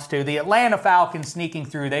amounts to the Atlanta Falcons sneaking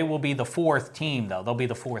through. They will be the 4th team, though. They'll be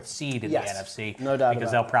the 4th seed in the NFC. No doubt because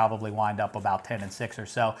about they'll probably wind up about 10-6 or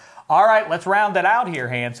so. All right, let's round it out here,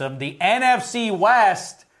 Handsome. The NFC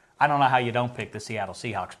West. I don't know how you don't pick the Seattle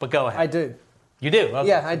Seahawks, but go ahead. I do. You do? Okay.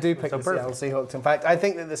 Yeah, I do pick So the perfect. Seattle Seahawks. In fact, I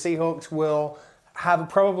think that the Seahawks will have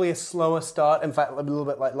probably a slower start. In fact, a little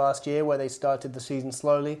bit like last year where they started the season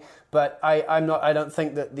slowly. But I don't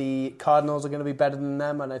think that the Cardinals are going to be better than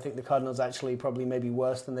them, and I think the Cardinals actually probably maybe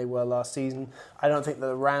worse than they were last season. I don't think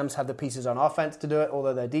the Rams have the pieces on offense to do it,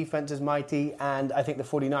 although their defense is mighty. And I think the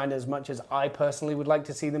 49ers, as much as I personally would like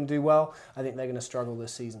to see them do well, I think they're going to struggle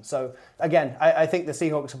this season. So again, I think the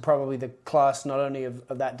Seahawks are probably the class not only of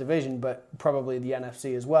that division, but probably the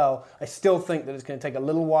NFC as well. I still think that it's going to take a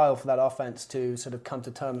little while for that offense to sort of come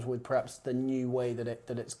to terms with perhaps the new way that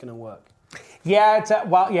it's going to work. Yeah,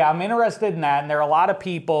 I'm interested in that, and there are a lot of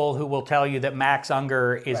people who will tell you that Max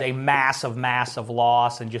Unger is a massive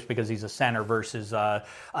loss, and just because he's a center versus a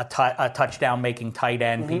touchdown-making tight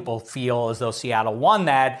end, people feel as though Seattle won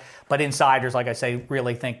that, but insiders, like I say,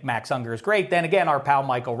 really think Max Unger is great. Then again, our pal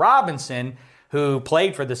Michael Robinson, who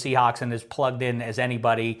played for the Seahawks and is plugged in as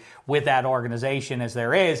anybody with that organization as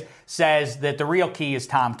there is, says that the real key is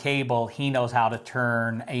Tom Cable. He knows how to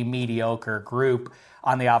turn a mediocre group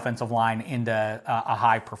on the offensive line into a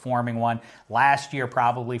high-performing one. Last year,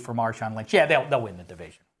 probably for Marshawn Lynch. Yeah, they'll win the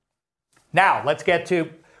division. Now,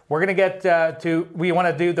 we're going to get to, we want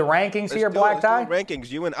to do the rankings here, Black Tie? Rankings.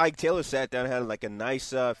 You and Ike Taylor sat down and had like a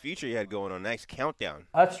nice feature you had going on, nice countdown.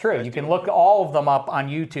 That's true. You can look all of them up on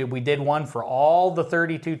YouTube. We did one for all the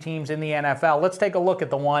 32 teams in the NFL. Let's take a look at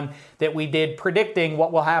the one that we did predicting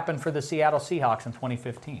what will happen for the Seattle Seahawks in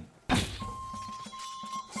 2015.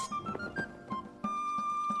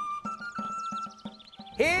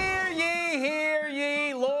 Hear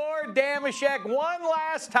ye, Lord Damashek, one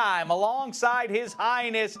last time alongside His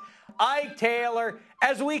Highness Ike Taylor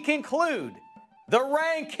as we conclude the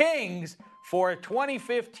rankings for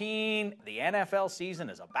 2015. The NFL season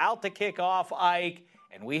is about to kick off, Ike,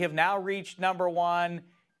 and we have now reached number one.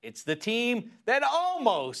 It's the team that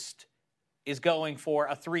almost is going for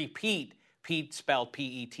a three-peat. Pete spelled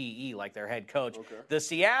P-E-T-E like their head coach. Okay. The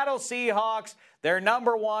Seattle Seahawks, they're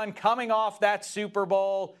number one, coming off that Super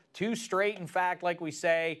Bowl. 2 straight, in fact, like we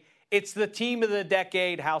say. It's the team of the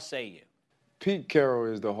decade. How say you? Pete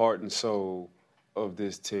Carroll is the heart and soul of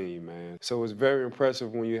this team, man. So it's very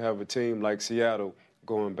impressive when you have a team like Seattle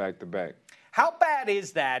going back-to-back. How bad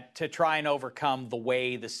is that to try and overcome the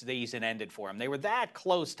way the season ended for them? They were that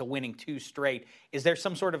close to winning 2 straight. Is there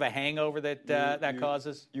some sort of a hangover that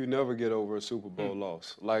causes? You never get over a Super Bowl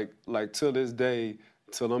loss. Like till this day,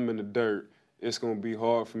 till I'm in the dirt, it's going to be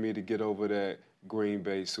hard for me to get over that Green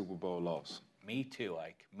Bay Super Bowl loss. Me too,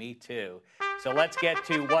 Ike. Me too. So let's get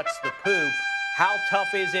to what's the poop. How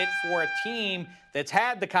tough is it for a team that's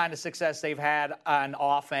had the kind of success they've had on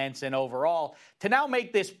offense and overall to now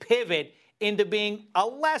make this pivot into being a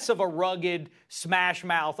less of a rugged,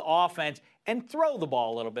 smash-mouth offense and throw the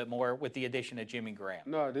ball a little bit more with the addition of Jimmy Graham?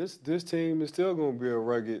 No, this team is still going to be a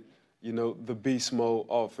rugged, the beast mode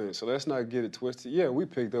offense. So let's not get it twisted. Yeah, we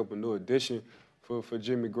picked up a new addition for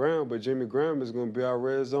Jimmy Graham, but Jimmy Graham is going to be our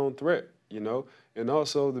red zone threat, And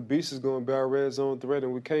also the beast is going to be our red zone threat,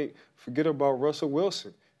 and we can't forget about Russell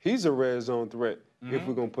Wilson. He's a red zone threat if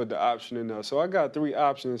we're going to put the option in there. So I got 3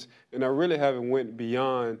 options, and I really haven't went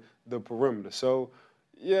beyond the perimeter. So,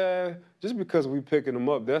 yeah, just because we picking them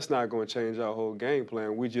up, that's not going to change our whole game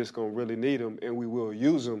plan. We just going to really need them, and we will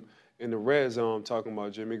use them in the red zone. I'm talking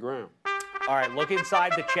about Jimmy Graham. All right, look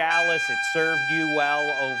inside the chalice. It served you well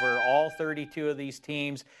over all 32 of these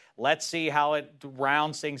teams. Let's see how it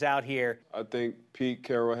rounds things out here. I think Pete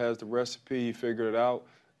Carroll has the recipe. He figured it out.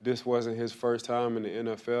 This wasn't his first time in the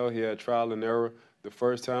NFL. He had trial and error the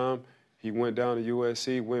first time. He went down to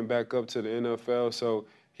USC, went back up to the NFL. So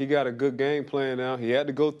he got a good game plan now. He had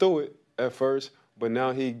to go through it at first, but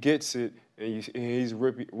now he gets it, and he's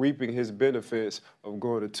reaping his benefits of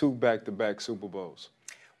going to 2 back-to-back Super Bowls.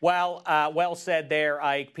 Well, well said there,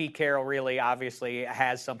 Ike. Pete Carroll really obviously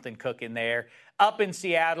has something cooking there up in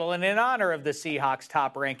Seattle. And in honor of the Seahawks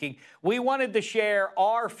top ranking, we wanted to share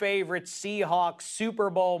our favorite Seahawks Super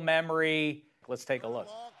Bowl memory. Let's take a look.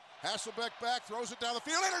 Hasselbeck back, throws it down the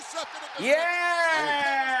field, intercepted it.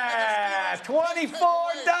 Yeah! 24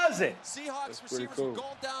 does it. That's pretty cool.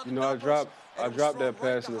 I dropped that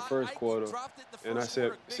pass in the first quarter, and I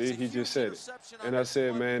said, see, he just said it. And I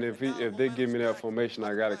said, man, if they give me that formation,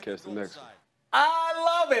 I got to catch the next one.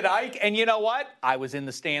 I love it, Ike. And you know what? I was in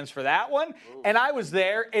the stands for that one, and I was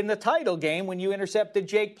there in the title game when you intercepted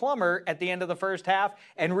Jake Plummer at the end of the first half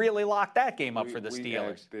and really locked that game up for the Steelers. We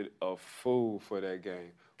acted a fool for that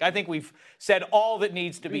game. I think we've said all that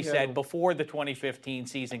needs to be said before the 2015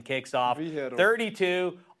 season kicks off.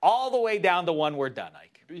 32, all the way down to 1, we're done,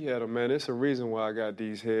 Ike. Yeah, man, it's a reason why I got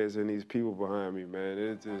these heads and these people behind me, man.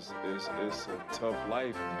 It's a tough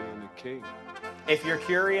life being a king. If you're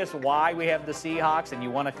curious why we have the Seahawks and you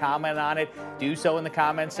want to comment on it, do so in the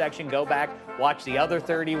comment section. Go back, watch the other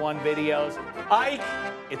 31 videos. Ike,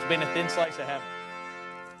 it's been a thin slice of heaven.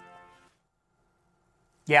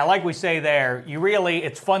 Yeah, like we say there,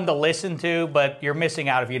 it's fun to listen to, but you're missing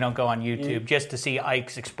out if you don't go on YouTube just to see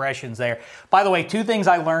Ike's expressions there. By the way, 2 things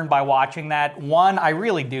I learned by watching that. 1, I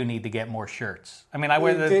really do need to get more shirts. I mean, I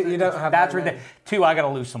wear you don't have that's that ridiculous. 2, I got to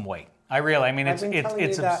lose some weight.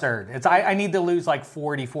 It's absurd. I need to lose like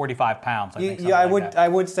 40, 45 pounds. I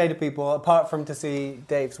would say to people, apart from to see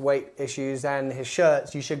Dave's weight issues and his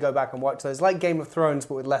shirts, you should go back and watch those. Like Game of Thrones,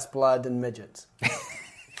 but with less blood and midgets.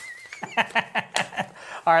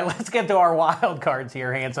 All right, let's get to our wild cards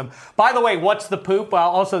here, Handsome. By the way, what's the poop?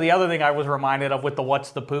 Also, the other thing I was reminded of with the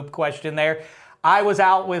what's the poop question there, I was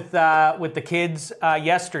out with the kids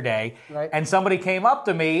yesterday, right. And somebody came up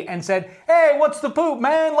to me and said, "Hey, what's the poop,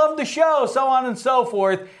 man? Love the show," so on and so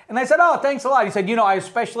forth. And I said, "Oh, thanks a lot." He said, "I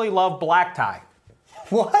especially love black tie."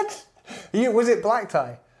 What? Was it black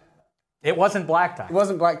tie? It wasn't black tie. It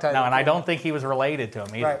wasn't black tie. No, and I don't think he was related to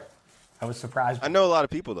him either. Right. I was surprised. I know a lot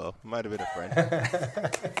of people, though. Might have been a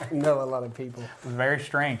friend. Know a lot of people. It was very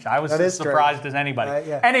strange. I was as surprised as anybody.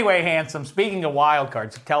 Yeah. Anyway, Handsome, speaking of wild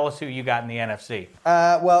cards, tell us who you got in the NFC.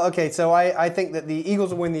 So I think that the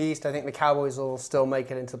Eagles will win the East. I think the Cowboys will still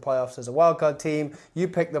make it into the playoffs as a wild card team. You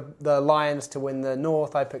pick the Lions to win the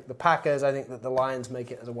North. I pick the Packers. I think that the Lions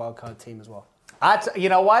make it as a wild card team as well. You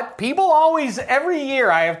know what? People always, every year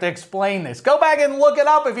I have to explain this. Go back and look it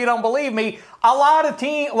up if you don't believe me. A lot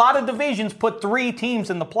of divisions put 3 teams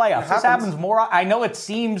in the playoffs. This happens more. I know it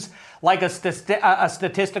seems like a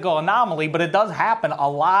statistical anomaly, but it does happen a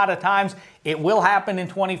lot of times. It will happen in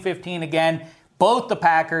 2015 again. Both the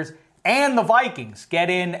Packers and the Vikings get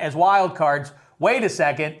in as wild cards. Wait a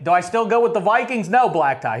second. Do I still go with the Vikings? No,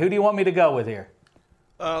 Black Tie. Who do you want me to go with here?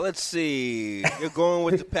 Let's see. You're going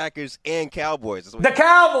with the Packers and Cowboys. The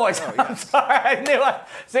Cowboys! Oh, I'm sorry.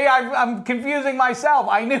 I'm confusing myself.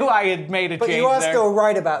 I knew I had made a change But you are there. still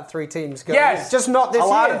right about 3 teams going. Yes. Just not this year. A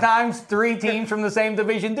lot of times, 3 teams from the same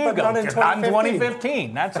division do But go. not in Just not in 2015.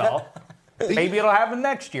 2015, that's all. Maybe it'll happen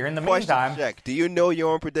next year. In the meantime. Check. Do you know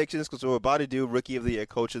your own predictions? Because we're about to do Rookie of the Year,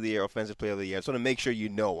 Coach of the Year, Offensive Player of the Year. I just want to make sure you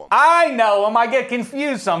know them. I know them. I get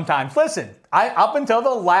confused sometimes. Listen, up until the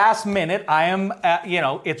last minute, I am,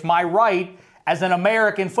 it's my right as an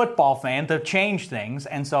American football fan to change things,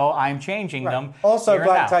 and so I'm changing them. Also, here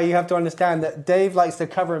Black and now. Tie, you have to understand that Dave likes to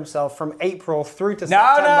cover himself from April through to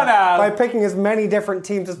September by picking as many different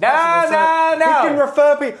teams as possible. No. He can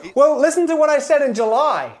refer people. Well, listen to what I said in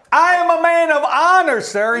July. I am a man of honor,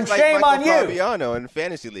 sir, and He's shame like on you. Fabiano in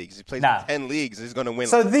fantasy leagues. He plays in 10 leagues. He's going to win.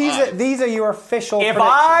 So these are your official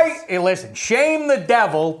predictions. Listen, shame the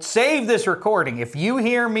devil, save this recording. If you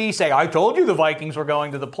hear me say, I told you the Vikings were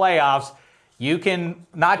going to the playoffs, you can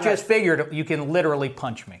not just figure it, you can literally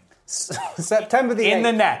punch me. September the 8th. In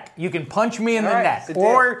the neck. You can punch me in the neck. It's a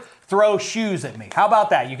Or throw shoes at me. How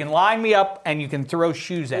about that? You can line me up and you can throw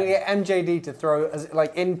shoes at me. Get MJD to throw,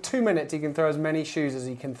 in 2 minutes, he can throw as many shoes as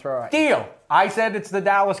he can throw at you. Deal. I said it's the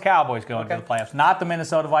Dallas Cowboys going to the playoffs, not the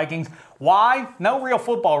Minnesota Vikings. Why? No real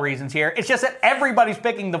football reasons here. It's just that everybody's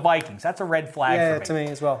picking the Vikings. That's a red flag for me. Yeah, to me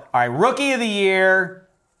as well. All right, Rookie of the Year.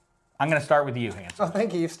 I'm going to start with you, Hanson. Oh,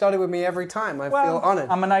 thank you. You've started with me every time. I feel honored.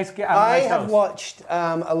 I'm a nice guy. I have watched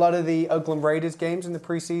a lot of the Oakland Raiders games in the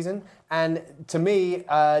preseason, and to me,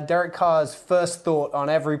 Derek Carr's first thought on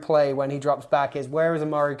every play when he drops back is, where is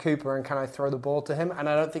Amari Cooper and can I throw the ball to him? And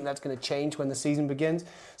I don't think that's going to change when the season begins.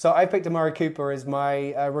 So I picked Amari Cooper as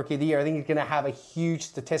my Rookie of the Year. I think he's going to have a huge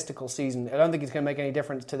statistical season. I don't think it's going to make any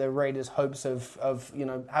difference to the Raiders' hopes of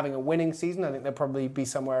having a winning season. I think they'll probably be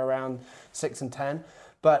somewhere around 6-10.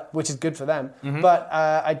 Which is good for them. Mm-hmm.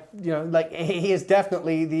 But he is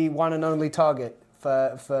definitely the one and only target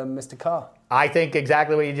for Mr. Carr. I think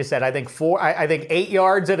exactly what you just said. I think 8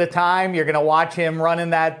 yards at a time, you're going to watch him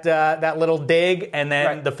running that little dig, and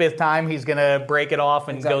then the 5th time he's going to break it off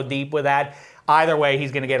and go deep with that. Either way,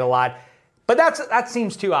 he's going to get a lot. But that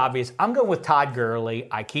seems too obvious. I'm going with Todd Gurley.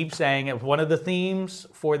 I keep saying it. One of the themes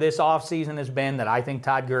for this offseason has been that I think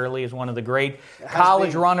Todd Gurley is one of the great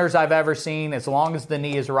college runners I've ever seen. As long as the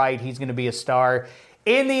knee is right, he's going to be a star.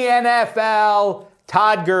 In the NFL,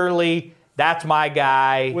 Todd Gurley That's my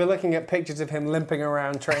guy. We're looking at pictures of him limping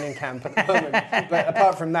around training camp at the moment. But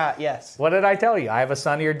apart from that, yes. What did I tell you? I have a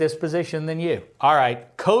sunnier disposition than you. All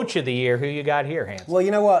right, Coach of the Year, who you got here, Hans? Well,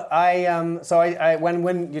 you know what?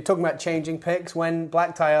 When you're talking about changing picks, when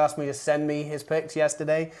Black Tie asked me to send me his picks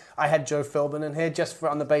yesterday, I had Joe Philbin in here just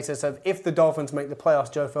on the basis of if the Dolphins make the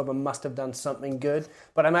playoffs, Joe Philbin must have done something good.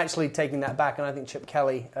 But I'm actually taking that back, and I think Chip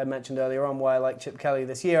Kelly, I mentioned earlier on why I like Chip Kelly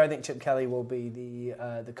this year. I think Chip Kelly will be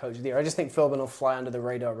the Coach of the Year. I just think Philbin will fly under the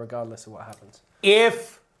radar regardless of what happens.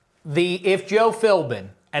 If Joe Philbin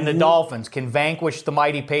and the Dolphins can vanquish the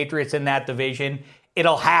mighty Patriots in that division,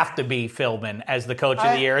 it'll have to be Philbin as the Coach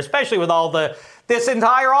of the Year, especially with all this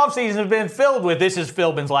entire offseason has been filled with this is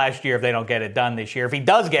Philbin's last year if they don't get it done this year. If he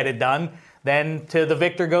does get it done, then to the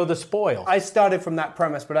victor go the spoils. I started from that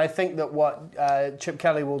premise, but I think that what Chip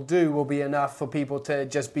Kelly will do will be enough for people to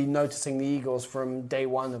just be noticing the Eagles from day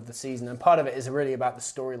one of the season. And part of it is really about the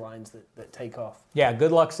storylines that take off. Yeah,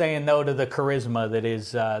 good luck saying no to the charisma that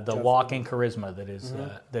is the walking charisma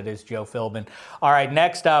that is Joe Philbin. All right,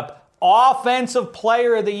 next up, Offensive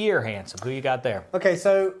Player of the Year, Handsome. Who you got there? Okay,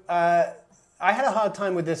 so I had a hard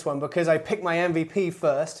time with this one because I picked my MVP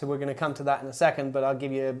first. We're going to come to that in a second, but I'll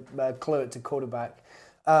give you a clue. It's a quarterback.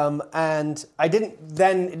 And it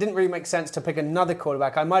didn't really make sense to pick another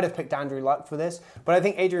quarterback. I might have picked Andrew Luck for this, but I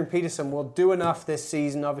think Adrian Peterson will do enough this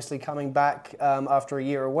season, obviously coming back after a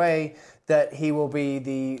year away, that he will be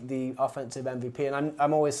the offensive MVP. And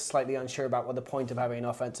I'm always slightly unsure about what the point of having an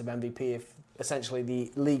offensive MVP if essentially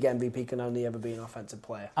the league MVP can only ever be an offensive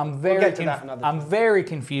player. I'm very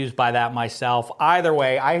confused by that myself. Either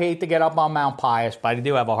way, I hate to get up on Mount Pius, but I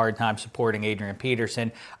do have a hard time supporting Adrian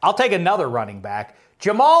Peterson. I'll take another running back,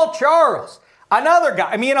 Jamal Charles. Another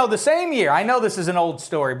guy. I mean, the same year, I know this is an old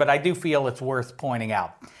story, but I do feel it's worth pointing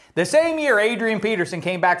out. The same year Adrian Peterson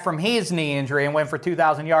came back from his knee injury and went for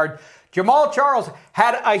 2,000 yards, Jamal Charles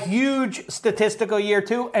had a huge statistical year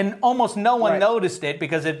too, and almost no one noticed it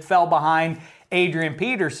because it fell behind Adrian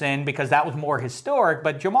Peterson because that was more historic.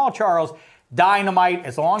 But Jamal Charles, dynamite.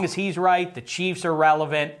 As long as he's right, the Chiefs are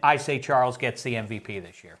relevant. I say Charles gets the MVP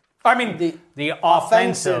this year. I mean, the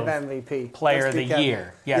offensive MVP. Player of the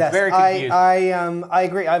year. Yes, very confusing. I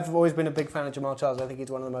agree. I've always been a big fan of Jamal Charles. I think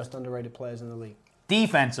he's one of the most underrated players in the league.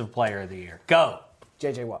 Defensive Player of the Year. Go.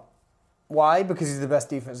 J.J. Watt. Why? Because he's the best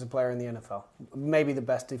defensive player in the NFL. Maybe the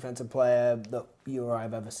best defensive player that you or I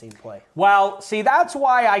have ever seen play. Well, see, that's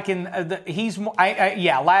why I can.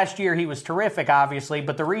 Last year he was terrific, obviously,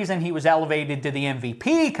 but the reason he was elevated to the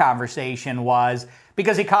MVP conversation was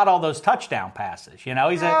because he caught all those touchdown passes. You know,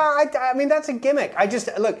 I mean, that's a gimmick. I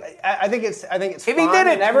think it's. If he did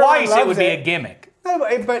it twice, it would be a gimmick. No,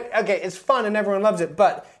 but okay, it's fun and everyone loves it,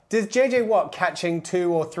 but. Does J.J. Watt catching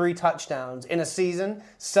 2 or 3 touchdowns in a season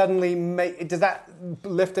suddenly does that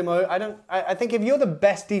lift him over? I think if you're the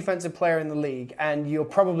best defensive player in the league and you're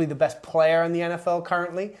probably the best player in the NFL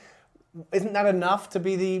currently, isn't that enough to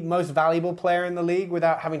be the most valuable player in the league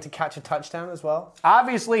without having to catch a touchdown as well?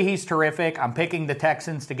 Obviously, he's terrific. I'm picking the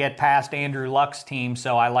Texans to get past Andrew Luck's team,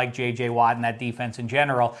 so I like J.J. Watt and that defense in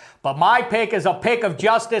general. But my pick is a pick of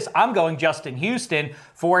justice. I'm going Justin Houston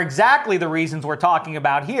for exactly the reasons we're talking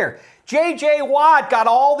about here. J.J. Watt got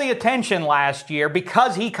all the attention last year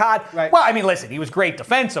because he caught... Right. Well, I mean, listen, he was great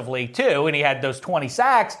defensively, too, and he had those 20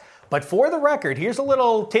 sacks. But for the record, here's a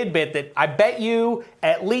little tidbit that I bet you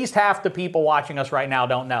at least half the people watching us right now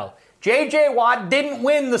don't know. J.J. Watt didn't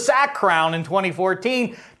win the sack crown in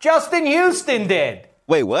 2014. Justin Houston did.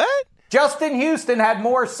 Wait, what? Justin Houston had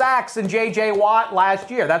more sacks than J.J. Watt last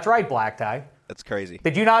year. That's right, Black Tie. That's crazy.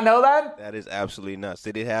 Did you not know that? That is absolutely nuts.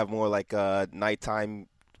 Did it have more like nighttime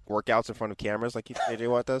workouts in front of cameras like J.J.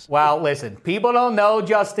 Watt does? Well, listen, people don't know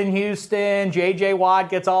Justin Houston. J.J. Watt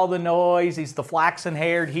gets all the noise. He's the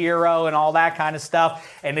flaxen-haired hero and all that kind of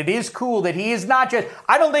stuff. And it is cool that he is not just...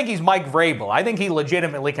 I don't think he's Mike Vrabel. I think he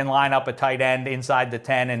legitimately can line up a tight end inside the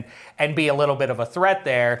 10 and be a little bit of a threat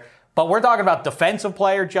there. But we're talking about defensive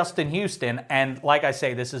player Justin Houston, and like I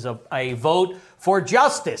say, this is a vote for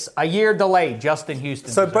justice. A year delayed, Justin Houston.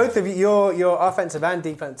 So both of you, your offensive and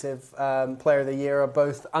defensive player of the year are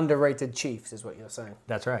both underrated Chiefs, is what you're saying.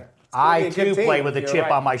 That's right. I, too, play with a chip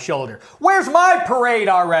on my shoulder. Where's my parade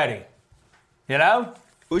already? You know?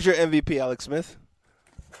 Who's your MVP, Alex Smith?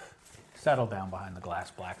 Settle down behind the glass,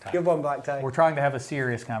 Black Tie. Good one, Black Tie. We're trying to have a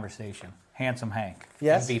serious conversation. Handsome Hank.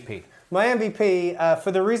 Yes. MVP. My MVP,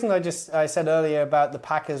 for the reason I said earlier about the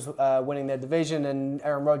Packers winning their division and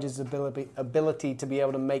Aaron Rodgers' ability to be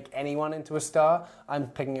able to make anyone into a star, I'm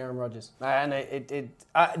picking Aaron Rodgers. And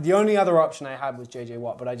the only other option I had was J.J.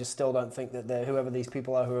 Watt, but I just still don't think that whoever these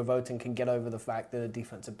people are who are voting can get over the fact that a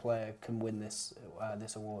defensive player can win this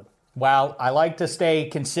award. Well, I like to stay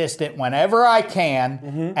consistent whenever I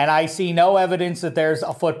can, and I see no evidence that there's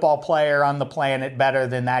a football player on the planet better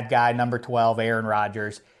than that guy, number 12, Aaron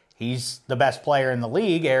Rodgers. He's the best player in the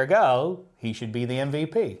league, ergo, he should be the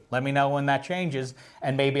MVP. Let me know when that changes,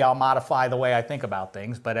 and maybe I'll modify the way I think about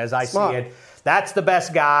things. But as I see it, that's the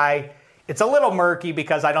best guy. It's a little murky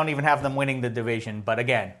because I don't even have them winning the division. But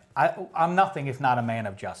again, I'm nothing if not a man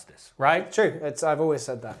of justice, right? True. I've always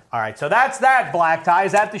said that. All right, so that's that, Black Tie.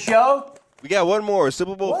 Is that the show? We got one more.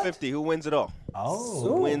 Super Bowl 50. Who wins it all?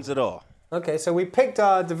 Who wins it all? Okay, so we picked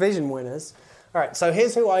our division winners. All right, so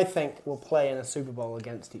here's who I think will play in a Super Bowl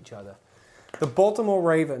against each other. The Baltimore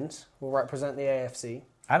Ravens will represent the AFC.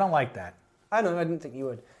 I don't like that. I know, I didn't think you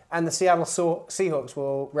would. And the Seattle Seahawks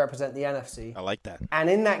will represent the NFC. I like that. And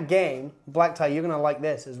in that game, Black Tie, you're going to like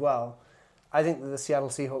this as well. I think that the Seattle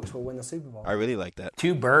Seahawks will win the Super Bowl. I really like that.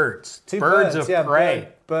 Two birds. Two birds of prey.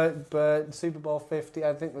 Bird, Super Bowl 50.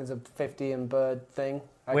 I think there's a 50 and bird thing.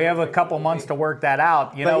 We have a couple months to work that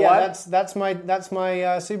out. You know what? That's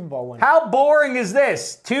my Super Bowl win. How boring is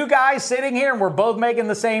this? Two guys sitting here and we're both making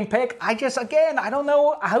the same pick. I don't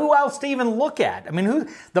know who else to even look at. I mean,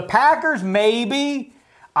 the Packers maybe.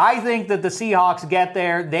 I think that the Seahawks get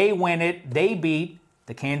there, they win it, they beat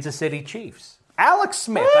the Kansas City Chiefs. Alex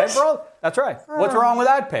Smith, that's right. What's wrong with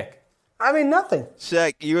that pick? I mean, nothing.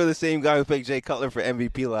 Shaq, you were the same guy who picked Jay Cutler for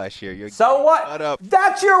MVP last year. So what?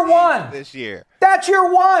 That's your one. This year. That's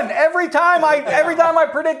your one. Every time I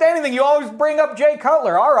predict anything, you always bring up Jay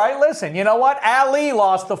Cutler. All right, listen, you know what? Ali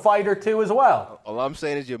lost a fight or two as well. All I'm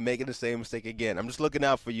saying is you're making the same mistake again. I'm just looking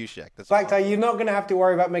out for you, Shaq. Black Tie, you're not going to have to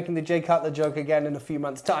worry about making the Jay Cutler joke again in a few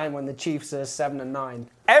months' time when the Chiefs are 7-9.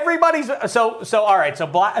 Everybody's all right.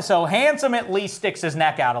 So Handsome at least sticks his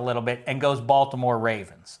neck out a little bit and goes Baltimore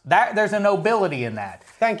Ravens. There's a nobility in that.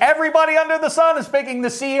 Thank you. Everybody under the sun is picking the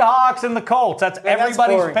Seahawks and the Colts. That's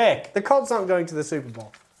everybody's pick. The Colts aren't going to the Super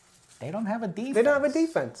Bowl. They don't have a defense. They don't have a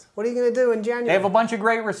defense. What are you going to do in January? They have a bunch of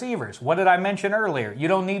great receivers. What did I mention earlier? You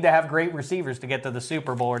don't need to have great receivers to get to the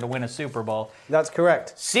Super Bowl or to win a Super Bowl. That's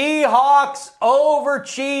correct. Seahawks over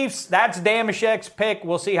Chiefs. That's Damashek's pick.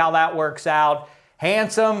 We'll see how that works out.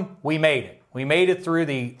 Handsome, we made it. We made it through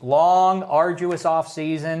the long, arduous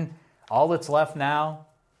offseason. All that's left now,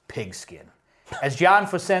 pigskin. As John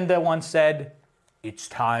Facenda once said, it's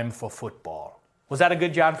time for football. Was that a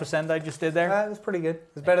good John Facenda I just did there? It was pretty good.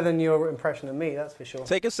 It was better than your impression of me, that's for sure.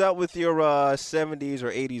 Take us out with your 70s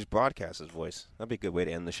or 80s broadcaster's voice. That'd be a good way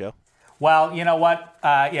to end the show. Well, you know what?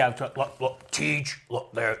 Look, Teach,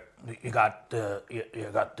 look there. You got the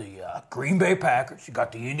Green Bay Packers. You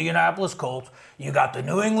got the Indianapolis Colts. You got the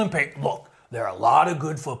New England Patriots. Look, there are a lot of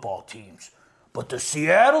good football teams, but the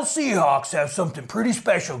Seattle Seahawks have something pretty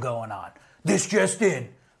special going on. This just in: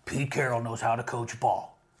 Pete Carroll knows how to coach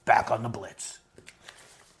ball. Back on the blitz.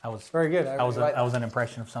 That was very good. That was an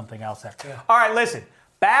impression of something else there. Yeah. All right, listen.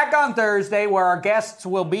 Back on Thursday, where our guests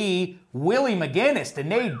will be Willie McGinnis and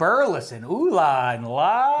Nate Burleson. Ooh la and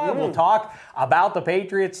la. We'll talk about the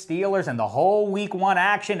Patriots, Steelers, and the whole Week 1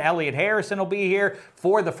 action. Elliot Harrison will be here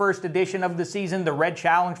for the first edition of the season, the Red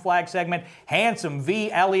Challenge Flag segment. Handsome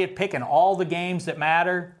V. Elliot picking all the games that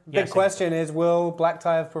matter. Big question is, will Black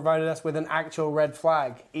Tie have provided us with an actual red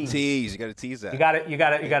flag? Tease. You got to tease that. You got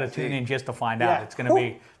to tune in just to find out. It's going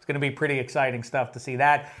to be pretty exciting stuff to see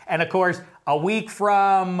that. And, of course, a week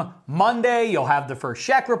from Monday, you'll have the first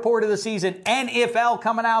Shaq report of the season. NFL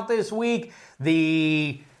coming out this week.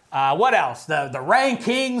 What else? The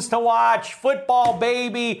rankings to watch, football,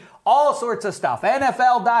 baby, all sorts of stuff.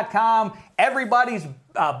 NFL.com. Everybody's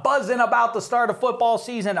buzzing about the start of football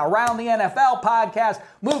season. Around the NFL podcast,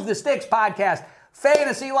 Move the Sticks podcast,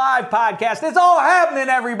 Fantasy Live podcast. It's all happening,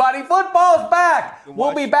 everybody. Football's back.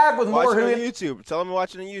 We'll be back with more. Watch it on YouTube. Tell them to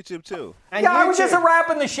watch it on YouTube, too. I was just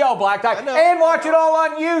wrapping the show, Black Tie. And watch it all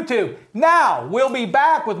on YouTube. Now, we'll be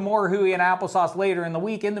back with more Huey and Applesauce later in the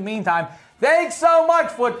week. In the meantime, thanks so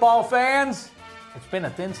much, football fans. It's been a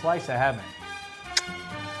thin slice of heaven.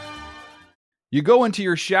 You go into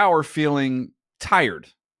your shower feeling tired,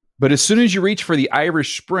 but as soon as you reach for the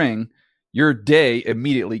Irish Spring, your day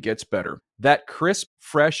immediately gets better. That crisp,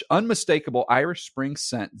 fresh, unmistakable Irish Spring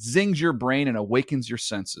scent zings your brain and awakens your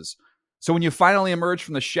senses. So when you finally emerge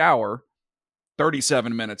from the shower,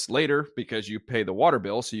 37 minutes later, because you pay the water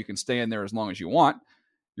bill so you can stay in there as long as you want,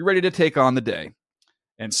 you're ready to take on the day.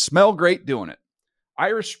 And smell great doing it.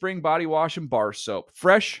 Irish Spring Body Wash and Bar Soap.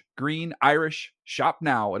 Fresh, green, Irish. Shop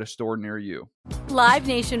now at a store near you. Live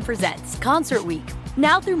Nation presents Concert Week.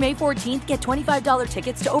 Now through May 14th, get $25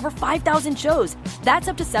 tickets to over 5,000 shows. That's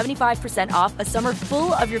up to 75% off a summer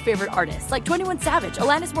full of your favorite artists like 21 Savage,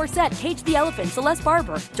 Alanis Morissette, Cage the Elephant, Celeste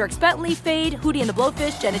Barber, Dierks Bentley, Fade, Hootie and the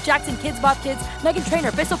Blowfish, Janet Jackson, Kids Bop Kids, Meghan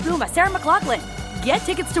Trainor, Bissell Pluma, Sarah McLachlan. Get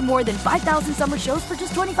tickets to more than 5,000 summer shows for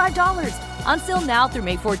just $25. Until now through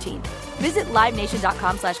May 14th. Visit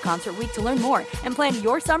LiveNation.com/Concert Week to learn more and plan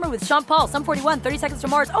your summer with Sean Paul, Sum 41, 30 Seconds to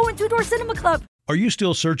Mars, and Two Door Cinema Club. Are you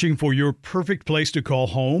still searching for your perfect place to call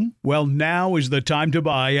home? Well, now is the time to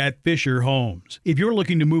buy at Fisher Homes. If you're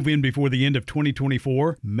looking to move in before the end of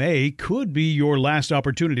 2024, May could be your last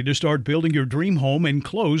opportunity to start building your dream home and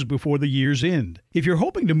close before the year's end. If you're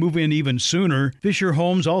hoping to move in even sooner, Fisher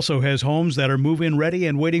Homes also has homes that are move-in ready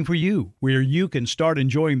and waiting for you, where you can start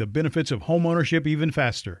enjoying the benefits of homeownership even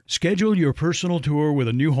faster. Schedule your personal tour with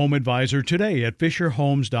a new home advisor today at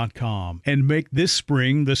FisherHomes.com and make this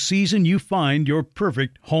spring the season you find your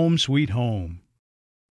perfect home sweet home.